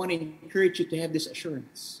 I want to encourage you to have this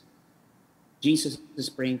assurance. Jesus is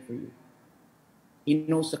praying for you. He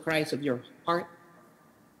knows the cries of your heart.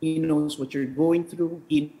 He knows what you're going through.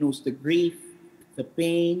 He knows the grief, the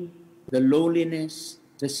pain, the loneliness,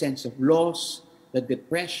 the sense of loss, the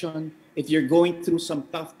depression. If you're going through some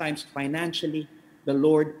tough times financially, the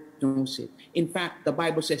Lord knows it. In fact, the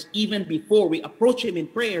Bible says, even before we approach Him in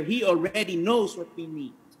prayer, He already knows what we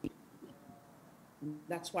need.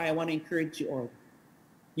 That's why I want to encourage you all.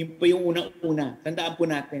 Yung po yung unang-una, tandaan po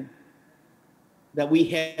natin that we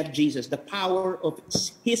have Jesus, the power of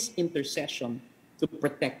His intercession to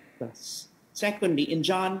protect us. Secondly, in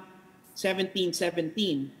John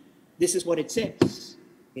 17:17, this is what it says.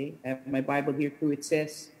 Okay, I have my Bible here too. It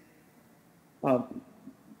says,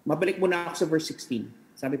 mabalik muna ako sa verse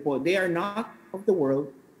 16. Sabi po, they are not of the world,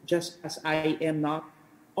 just as I am not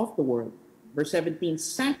of the world. Verse 17,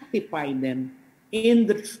 sanctify them in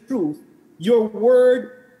the truth. Your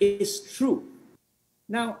word is true.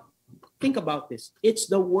 Now, think about this. It's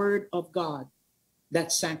the Word of God that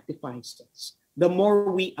sanctifies us. The more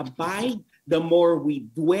we abide, the more we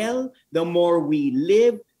dwell, the more we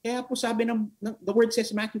live. Kaya po sabi the Word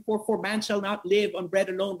says, Matthew 4:4, man shall not live on bread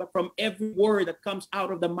alone, but from every word that comes out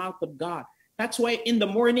of the mouth of God. That's why in the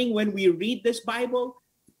morning when we read this Bible,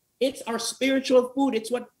 it's our spiritual food. It's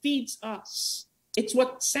what feeds us. It's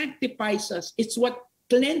what sanctifies us. It's what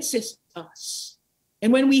cleanses us. And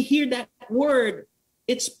when we hear that word,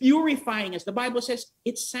 it's purifying us. The Bible says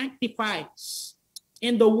it sanctifies.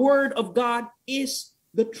 And the word of God is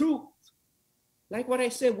the truth. Like what I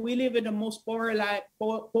said, we live in the most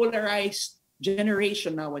polarized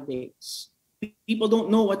generation nowadays. People don't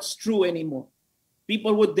know what's true anymore.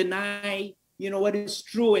 People would deny, what is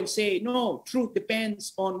true and say, no, truth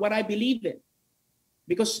depends on what I believe in.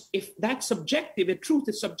 Because if that's subjective, if truth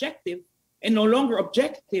is subjective and no longer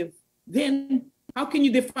objective, then how can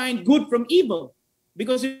you define good from evil?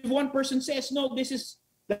 Because if one person says, no,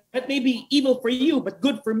 that may be evil for you, but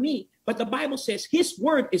good for me. But the Bible says His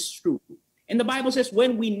word is true. And the Bible says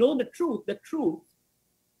when we know the truth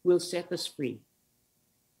will set us free.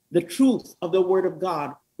 The truth of the word of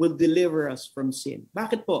God will deliver us from sin.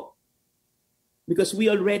 Bakit po? Because we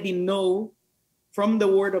already know from the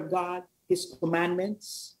word of God, His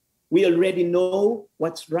commandments. We already know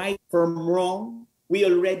what's right from wrong. We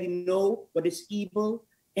already know what is evil.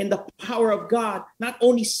 And the power of God not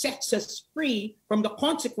only sets us free from the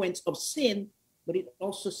consequence of sin, but it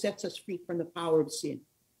also sets us free from the power of sin.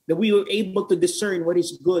 That we were able to discern what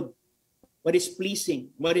is good, what is pleasing,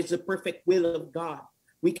 what is the perfect will of God.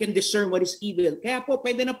 We can discern what is evil. Kaya po,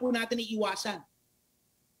 pwede na po natin iiwasan.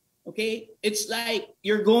 Okay? It's like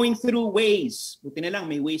you're going through ways. Buti na lang,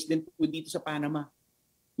 may ways din po dito sa Panama.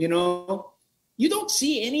 You don't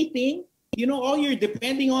see anything. All you're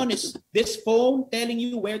depending on is this phone telling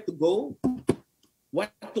you where to go,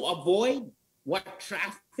 what to avoid, what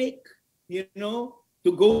traffic, to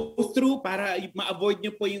go through para ma-avoid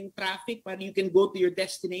nyo po yung traffic para you can go to your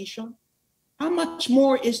destination. How much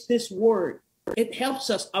more is this word? It helps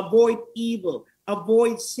us avoid evil,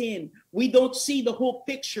 avoid sin. We don't see the whole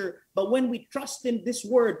picture, but when we trust in this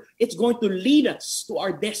word, it's going to lead us to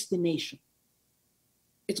our destination.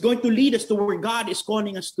 It's going to lead us to where God is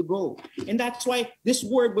calling us to go. And that's why this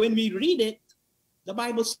word, when we read it, the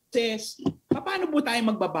Bible says, paano po tayo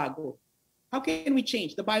magbabago? How can we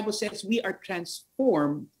change? The Bible says we are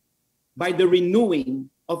transformed by the renewing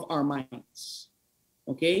of our minds.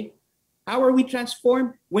 Okay? How are we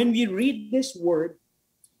transformed? When we read this word,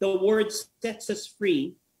 the word sets us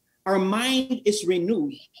free. Our mind is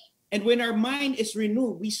renewed. And when our mind is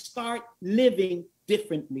renewed, we start living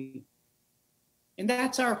differently. And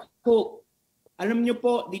that's our hope. Alam niyo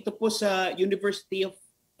po, dito po sa University of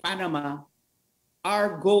Panama,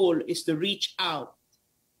 our goal is to reach out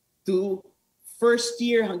to first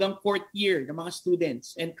year hanggang fourth year ng mga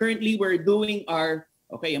students. And currently, we're doing our,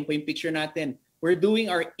 okay, yan po yung picture natin. We're doing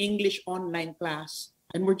our English online class.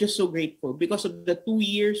 And we're just so grateful because of the 2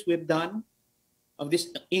 years we've done of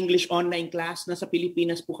this English online class. Nasa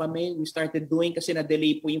Pilipinas po kami. We started doing kasi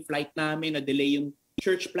na-delay po yung flight namin, na-delay yung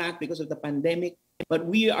church plant because of the pandemic. But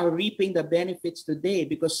we are reaping the benefits today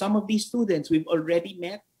because some of these students we've already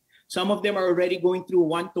met. Some of them are already going through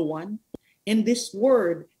one-to-one. And this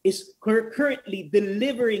word is currently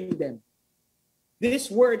delivering them.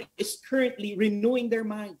 This word is currently renewing their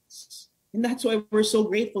minds. And that's why we're so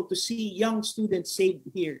grateful to see young students saved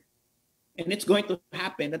here. And it's going to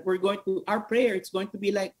happen that we're going to, our prayer, it's going to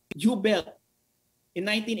be like Jubel in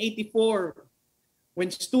 1984 when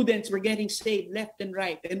students were getting saved left and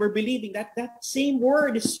right. And we're believing that that same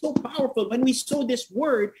word is so powerful. When we sow this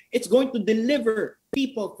word, it's going to deliver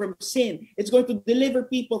people from sin. It's going to deliver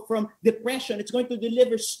people from depression. It's going to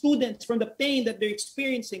deliver students from the pain that they're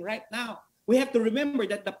experiencing right now. We have to remember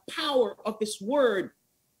that the power of this word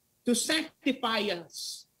to sanctify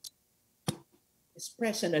us is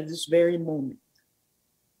present at this very moment.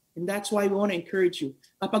 And that's why we want to encourage you.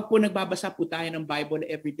 Kapag po nagbabasa po tayo ng Bible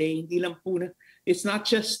every day, hindi lang po na, it's not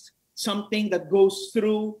just something that goes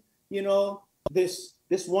through, you know, this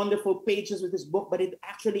wonderful pages of this book, but it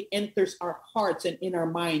actually enters our hearts and in our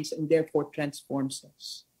minds and therefore transforms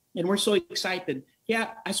us. And we're so excited.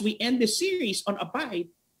 Yeah, as we end this series on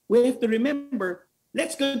Abide, we have to remember,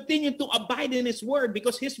 let's continue to abide in His Word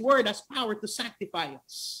because His Word has power to sanctify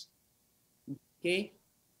us. Okay?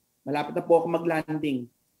 Malapit na po ako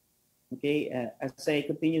mag-landing. Okay? As I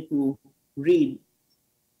continue to read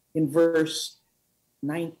in verse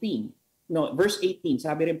 19. No, verse 18.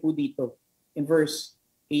 Sabi rin po dito. In verse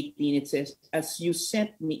 18, it says, as you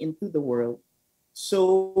sent me into the world,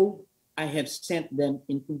 so I have sent them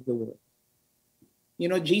into the world. You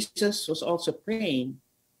know, Jesus was also praying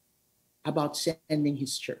about sending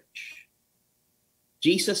His church.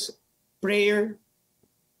 Jesus' prayer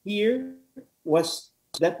here was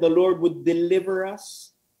that the Lord would deliver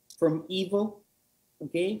us from evil.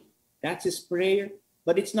 Okay? That's His prayer.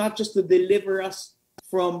 But it's not just to deliver us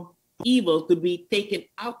from evil, to be taken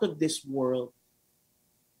out of this world,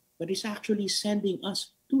 but He's actually sending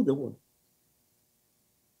us to the world.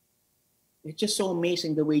 It's just so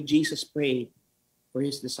amazing the way Jesus prayed for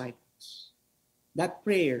His disciples. That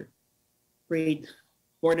prayer, prayed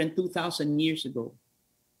more than 2,000 years ago,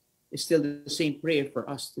 is still the same prayer for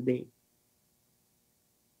us today.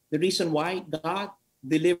 The reason why God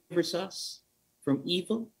delivers us from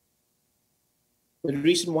evil, the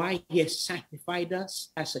reason why He has sanctified us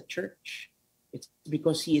as a church, it's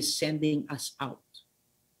because He is sending us out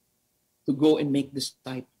to go and make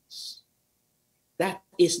disciples. That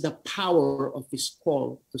is the power of His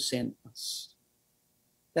call to send us.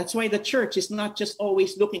 That's why the church is not just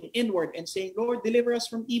always looking inward and saying, Lord, deliver us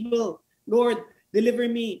from evil. Lord, deliver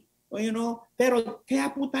me. Or, you know, pero kaya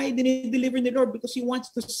po tayo dinideliver ni Lord because He wants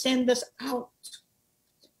to send us out.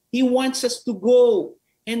 He wants us to go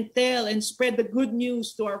and tell and spread the good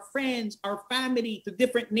news to our friends, our family, to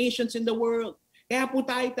different nations in the world. Kaya po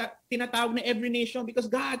tayo tinatawag na every nation because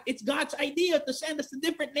it's God's idea to send us to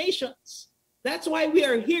different nations. That's why we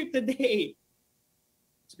are here today.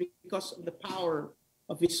 It's because of the power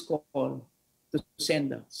of His call to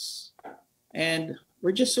send us. And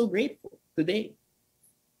we're just so grateful today.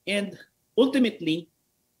 And ultimately,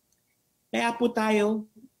 kaya po tayo,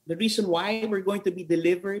 the reason why we're going to be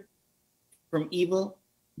delivered from evil,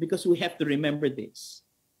 because we have to remember this.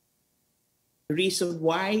 The reason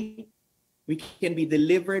why we can be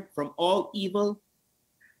delivered from all evil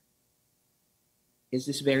is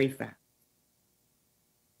this very fact.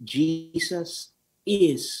 Jesus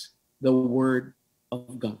is the Word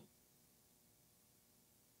of God.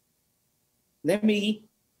 Let me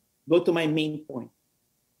go to my main point.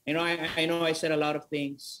 You know, I know I said a lot of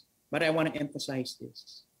things, but I want to emphasize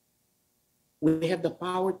this. We have the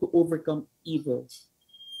power to overcome evil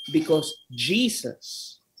because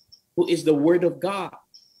Jesus, who is the Word of God,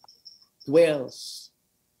 dwells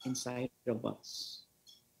inside of us.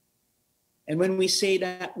 And when we say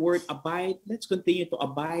that word abide, let's continue to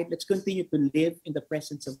abide. Let's continue to live in the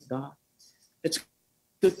presence of God. Let's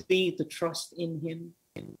continue to trust in Him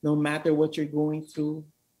no matter what you're going through.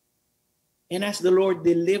 And as the Lord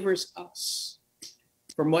delivers us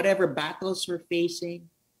from whatever battles we're facing,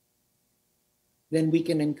 then we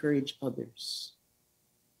can encourage others.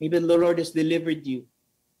 Maybe the Lord has delivered you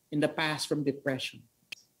in the past from depression.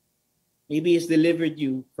 Maybe He's delivered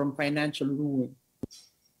you from financial ruin.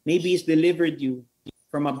 Maybe He's delivered you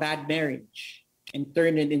from a bad marriage and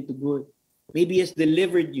turned it into good. Maybe He has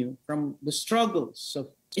delivered you from the struggles of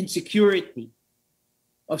insecurity,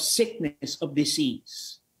 of sickness, of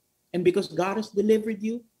disease. And because God has delivered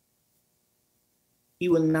you, He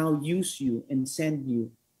will now use you and send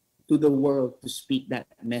you to the world to speak that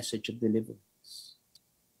message of deliverance.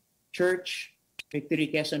 Church, Victory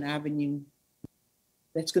Quezon Avenue,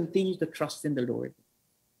 let's continue to trust in the Lord.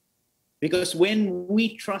 Because when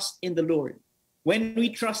we trust in the Lord, when we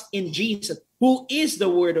trust in Jesus, who is the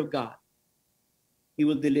Word of God, He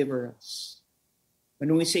will deliver us.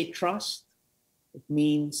 When we say trust, it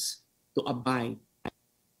means to abide,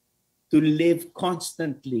 to live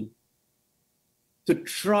constantly, to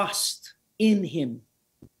trust in Him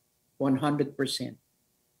 100%.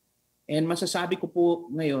 And masasabi ko po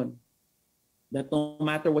ngayon that no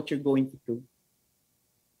matter what you're going through,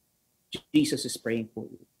 Jesus is praying for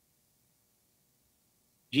you.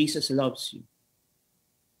 Jesus loves you.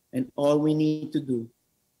 And all we need to do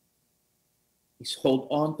is hold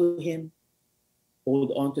on to Him,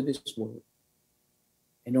 hold on to this word.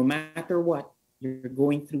 And no matter what you're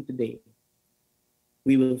going through today,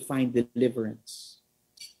 we will find deliverance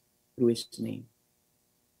through His name.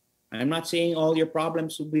 I'm not saying all your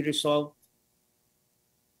problems will be resolved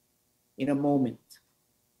in a moment.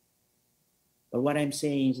 But what I'm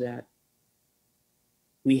saying is that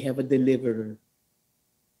we have a deliverer,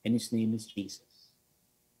 and His name is Jesus.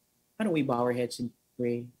 Why don't we bow our heads and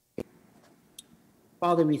pray?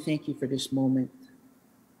 Father, we thank You for this moment.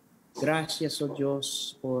 Gracias, oh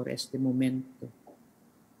Dios, por este momento.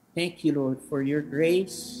 Thank You, Lord, for Your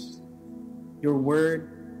grace, Your word,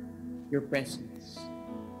 Your presence.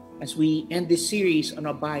 As we end this series on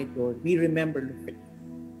Abide, Lord, we remember, Lord,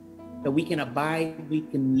 that we can abide, we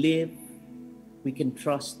can live, we can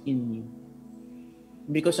trust in You.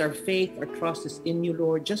 And because our faith, our trust is in You,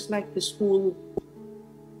 Lord, just like this whole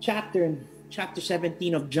chapter in chapter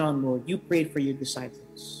 17 of John, Lord, You prayed for Your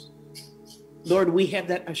disciples. Lord, we have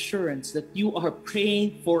that assurance that You are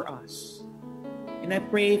praying for us. And I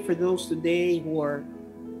pray for those today who are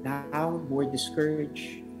down, who are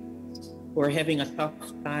discouraged, who are having a tough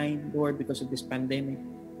time, Lord, because of this pandemic.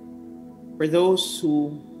 For those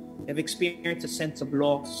who have experienced a sense of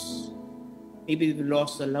loss, maybe they've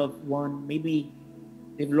lost a loved one, maybe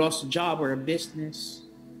they've lost a job or a business,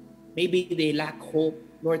 maybe they lack hope.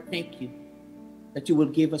 Lord, thank You that You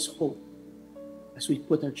will give us hope as we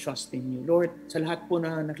put our trust in You. Lord, sa lahat po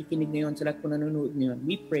na nakikinig ngayon, sa lahat po na nanonood ngayon,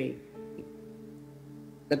 we pray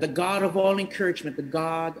that the God of all encouragement, the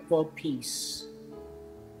God of all peace,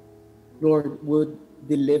 Lord, would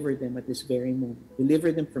deliver them at this very moment.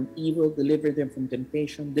 Deliver them from evil, deliver them from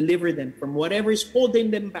temptation, deliver them from whatever is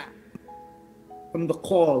holding them back from the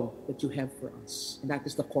call that You have for us. And that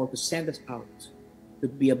is the call to send us out, to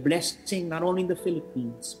be a blessing not only in the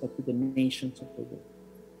Philippines, but to the nations of the world.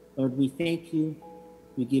 Lord, we thank You.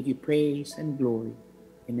 We give You praise and glory.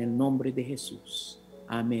 En el nombre de Jesús.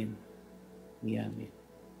 Amen. Y amen.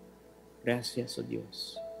 Gracias, oh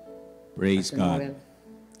Dios. Praise Pastor God. Noel.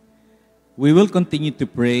 We will continue to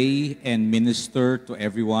pray and minister to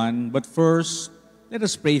everyone. But first, let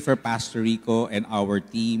us pray for Pastor Rico and our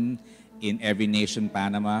team in Every Nation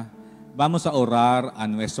Panama. Vamos a orar a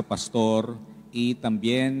nuestro pastor y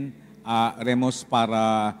también haremos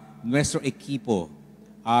para nuestro equipo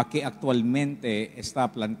que actualmente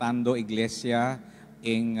está plantando iglesia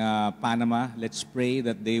in Panama. Let's pray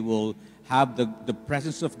that they will have the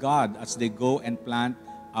presence of God as they go and plant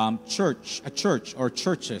a church or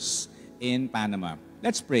churches in Panama.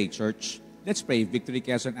 Let's pray, church. Let's pray, Victory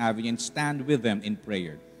Quezon Avenue, and stand with them in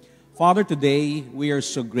prayer. Father, today we are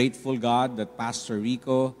so grateful, God, that Pastor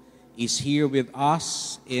Rico is here with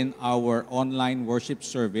us in our online worship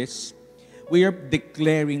service. We are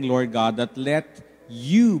declaring, Lord God, that let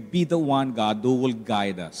You be the one, God, who will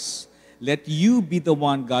guide us. Let You be the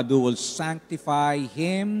one, God, who will sanctify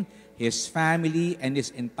him, his family, and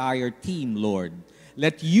his entire team, Lord.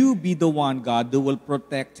 Let you be the one, God, who will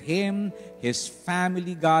protect him, his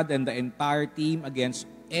family, God, and the entire team against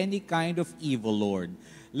any kind of evil, Lord.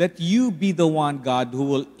 Let you be the one, God, who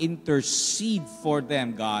will intercede for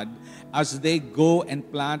them, God, as they go and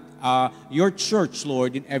plant your church,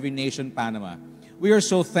 Lord, in every nation, Panama. We are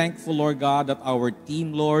so thankful, Lord God, that our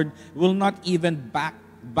team, Lord, will not even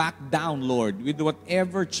back down, Lord, with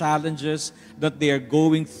whatever challenges that they are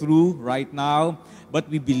going through right now. But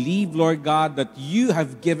we believe, Lord God, that you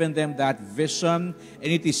have given them that vision, and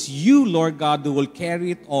it is you, Lord God, who will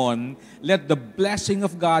carry it on. Let the blessing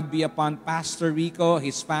of God be upon Pastor Rico,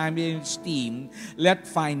 his family, and his team. Let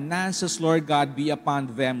finances, Lord God, be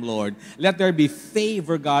upon them, Lord. Let there be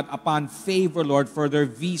favor, God, upon favor, Lord, for their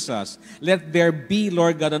visas. Let there be,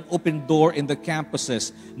 Lord God, an open door in the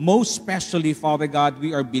campuses. Most especially, Father God,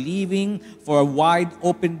 we are believing for a wide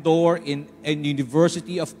open door in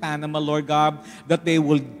University of Panama, Lord God, that they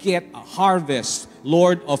will get a harvest,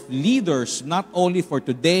 Lord, of leaders, not only for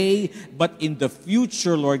today, but in the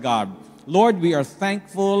future, Lord God. Lord, we are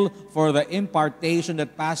thankful for the impartation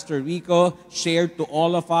that Pastor Rico shared to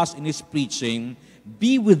all of us in his preaching.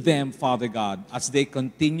 Be with them, Father God, as they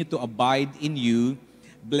continue to abide in you.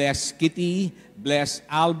 Bless Kitty, bless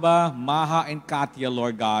Alba, Maha, and Katya,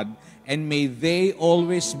 Lord God. And may they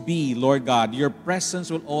always be, Lord God, your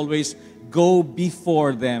presence will always go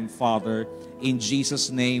before them, Father. In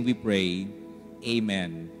Jesus' name we pray.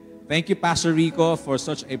 Amen. Thank you, Pastor Rico, for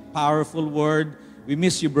such a powerful word. We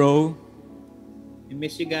miss you, bro. We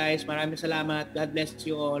miss you guys. Maraming salamat. God bless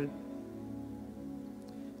you all.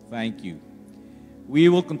 Thank you. We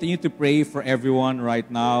will continue to pray for everyone right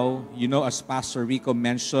now. You know, as Pastor Rico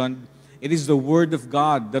mentioned, it is the Word of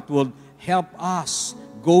God that will help us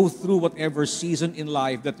go through whatever season in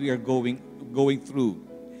life that we are going through.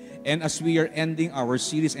 And as we are ending our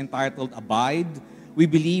series entitled Abide, we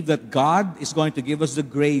believe that God is going to give us the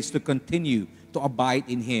grace to continue to abide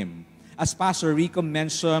in Him. As Pastor Rico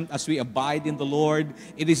mentioned, as we abide in the Lord,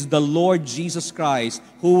 it is the Lord Jesus Christ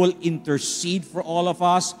who will intercede for all of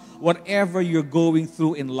us, whatever you're going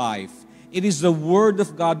through in life. It is the Word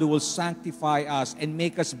of God who will sanctify us and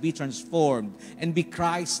make us be transformed and be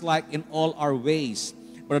Christ-like in all our ways.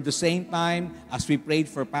 But at the same time, as we prayed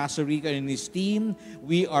for Pastor Rico and his team,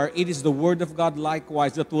 it is the Word of God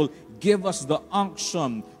likewise that will give us the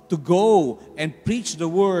unction to go and preach the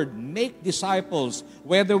Word, make disciples,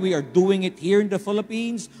 whether we are doing it here in the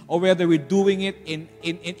Philippines or whether we're doing it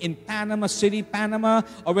in Panama City, Panama,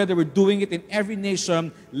 or whether we're doing it in every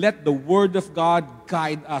nation. Let the Word of God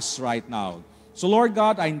guide us right now. So Lord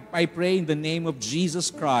God, I pray in the name of Jesus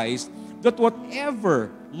Christ that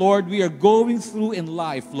whatever, Lord, we are going through in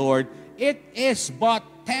life, Lord, it is but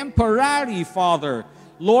temporary, Father.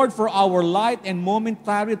 Lord, for our light and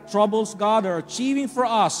momentary troubles, God, are achieving for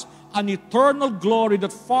us an eternal glory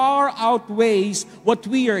that far outweighs what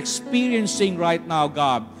we are experiencing right now,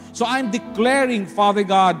 God. So I'm declaring, Father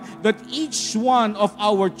God, that each one of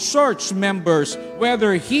our church members,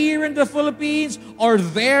 whether here in the Philippines or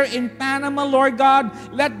there in Panama, Lord God,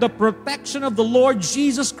 let the protection of the Lord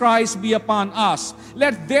Jesus Christ be upon us.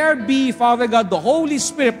 Let there be, Father God, the Holy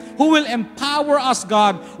Spirit who will empower us,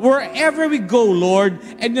 God, wherever we go, Lord.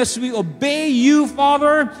 And as we obey you,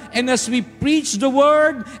 Father, and as we preach the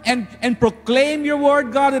Word and proclaim your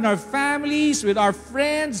Word, God, in our families, with our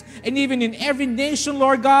friends, and even in every nation,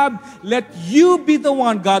 Lord God, let you be the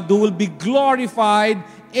one, God, who will be glorified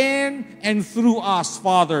in and through us,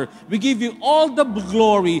 Father. We give you all the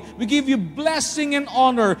glory. We give you blessing and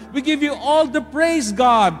honor. We give you all the praise,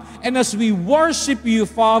 God. And as we worship you,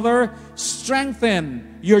 Father,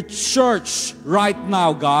 strengthen your church right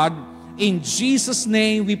now, God. In Jesus'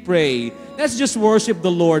 name we pray. Let's just worship the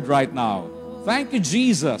Lord right now. Thank you,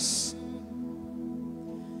 Jesus.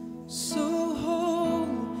 So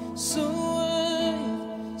holy, so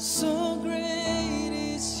wide, so great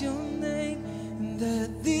is your name, and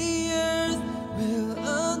that the earth will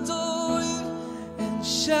adore you and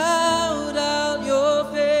shout out your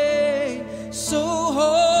fame. So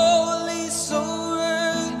holy, so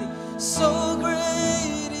worthy, so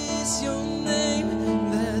great is your name,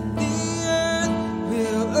 that the earth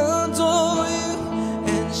will adore you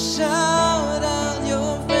and shout out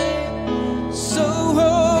your fame. So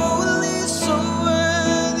holy,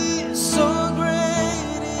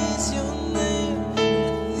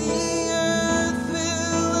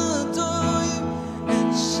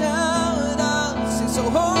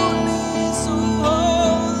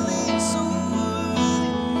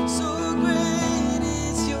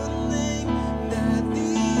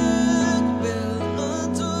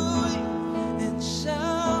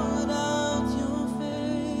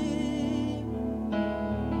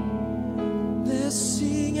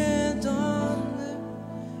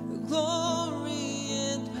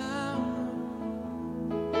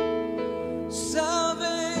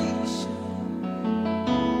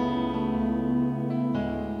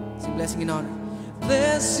 blessing and honor.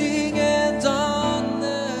 Blessing and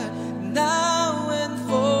honor now and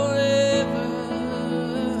forever.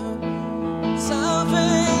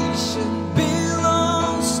 Salvation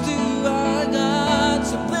belongs to our God.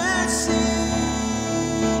 So blessing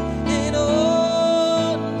and honor.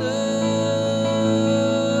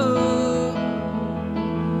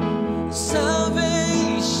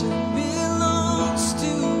 Salvation belongs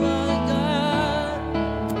to our God.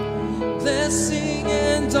 Blessing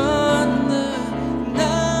and honor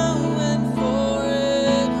now and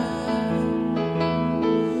forever.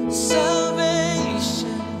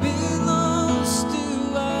 Salvation belongs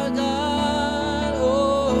to our God.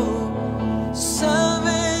 Oh,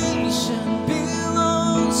 salvation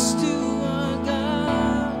belongs to our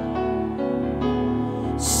God.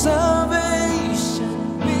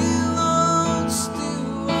 Salvation belongs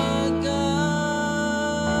to our God.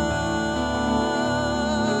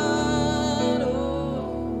 Oh.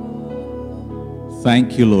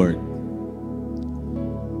 Thank you, Lord.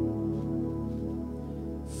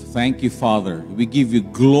 Thank you, Father. We give you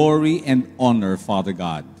glory and honor, Father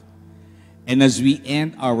God. And as we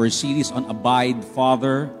end our series on Abide,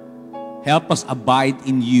 Father, help us abide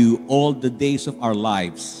in you all the days of our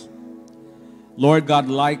lives. Lord God,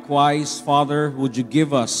 likewise, Father, would you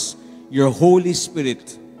give us your Holy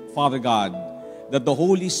Spirit, Father God, that the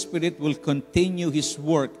Holy Spirit will continue His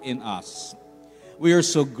work in us. We are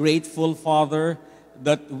so grateful, Father,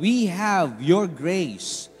 that we have your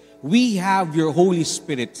grace. We have your Holy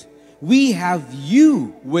Spirit. We have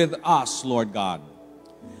you with us, Lord God.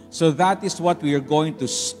 So that is what we are going to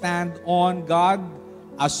stand on, God,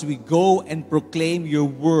 as we go and proclaim your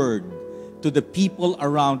word to the people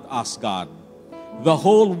around us, God. The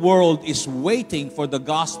whole world is waiting for the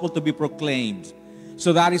gospel to be proclaimed.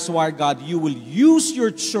 So that is why, God, you will use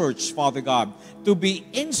your church, Father God, to be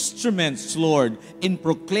instruments, Lord, in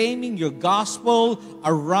proclaiming your gospel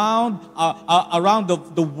around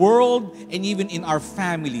the world and even in our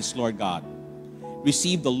families, Lord God.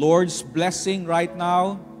 Receive the Lord's blessing right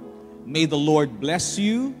now. May the Lord bless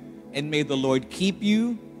you, and may the Lord keep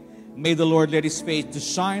you. May the Lord let His face to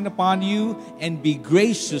shine upon you and be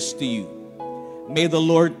gracious to you. May the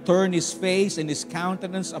Lord turn His face and His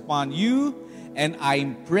countenance upon you. And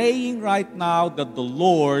I'm praying right now that the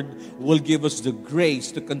Lord will give us the grace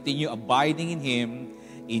to continue abiding in Him.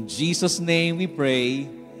 In Jesus' name we pray.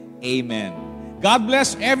 Amen. God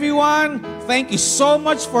bless everyone. Thank you so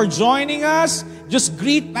much for joining us. Just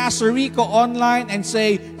greet Pastor Rico online and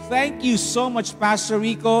say, thank you so much, Pastor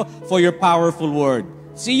Rico, for your powerful word.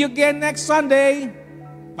 See you again next Sunday.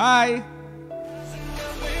 Bye.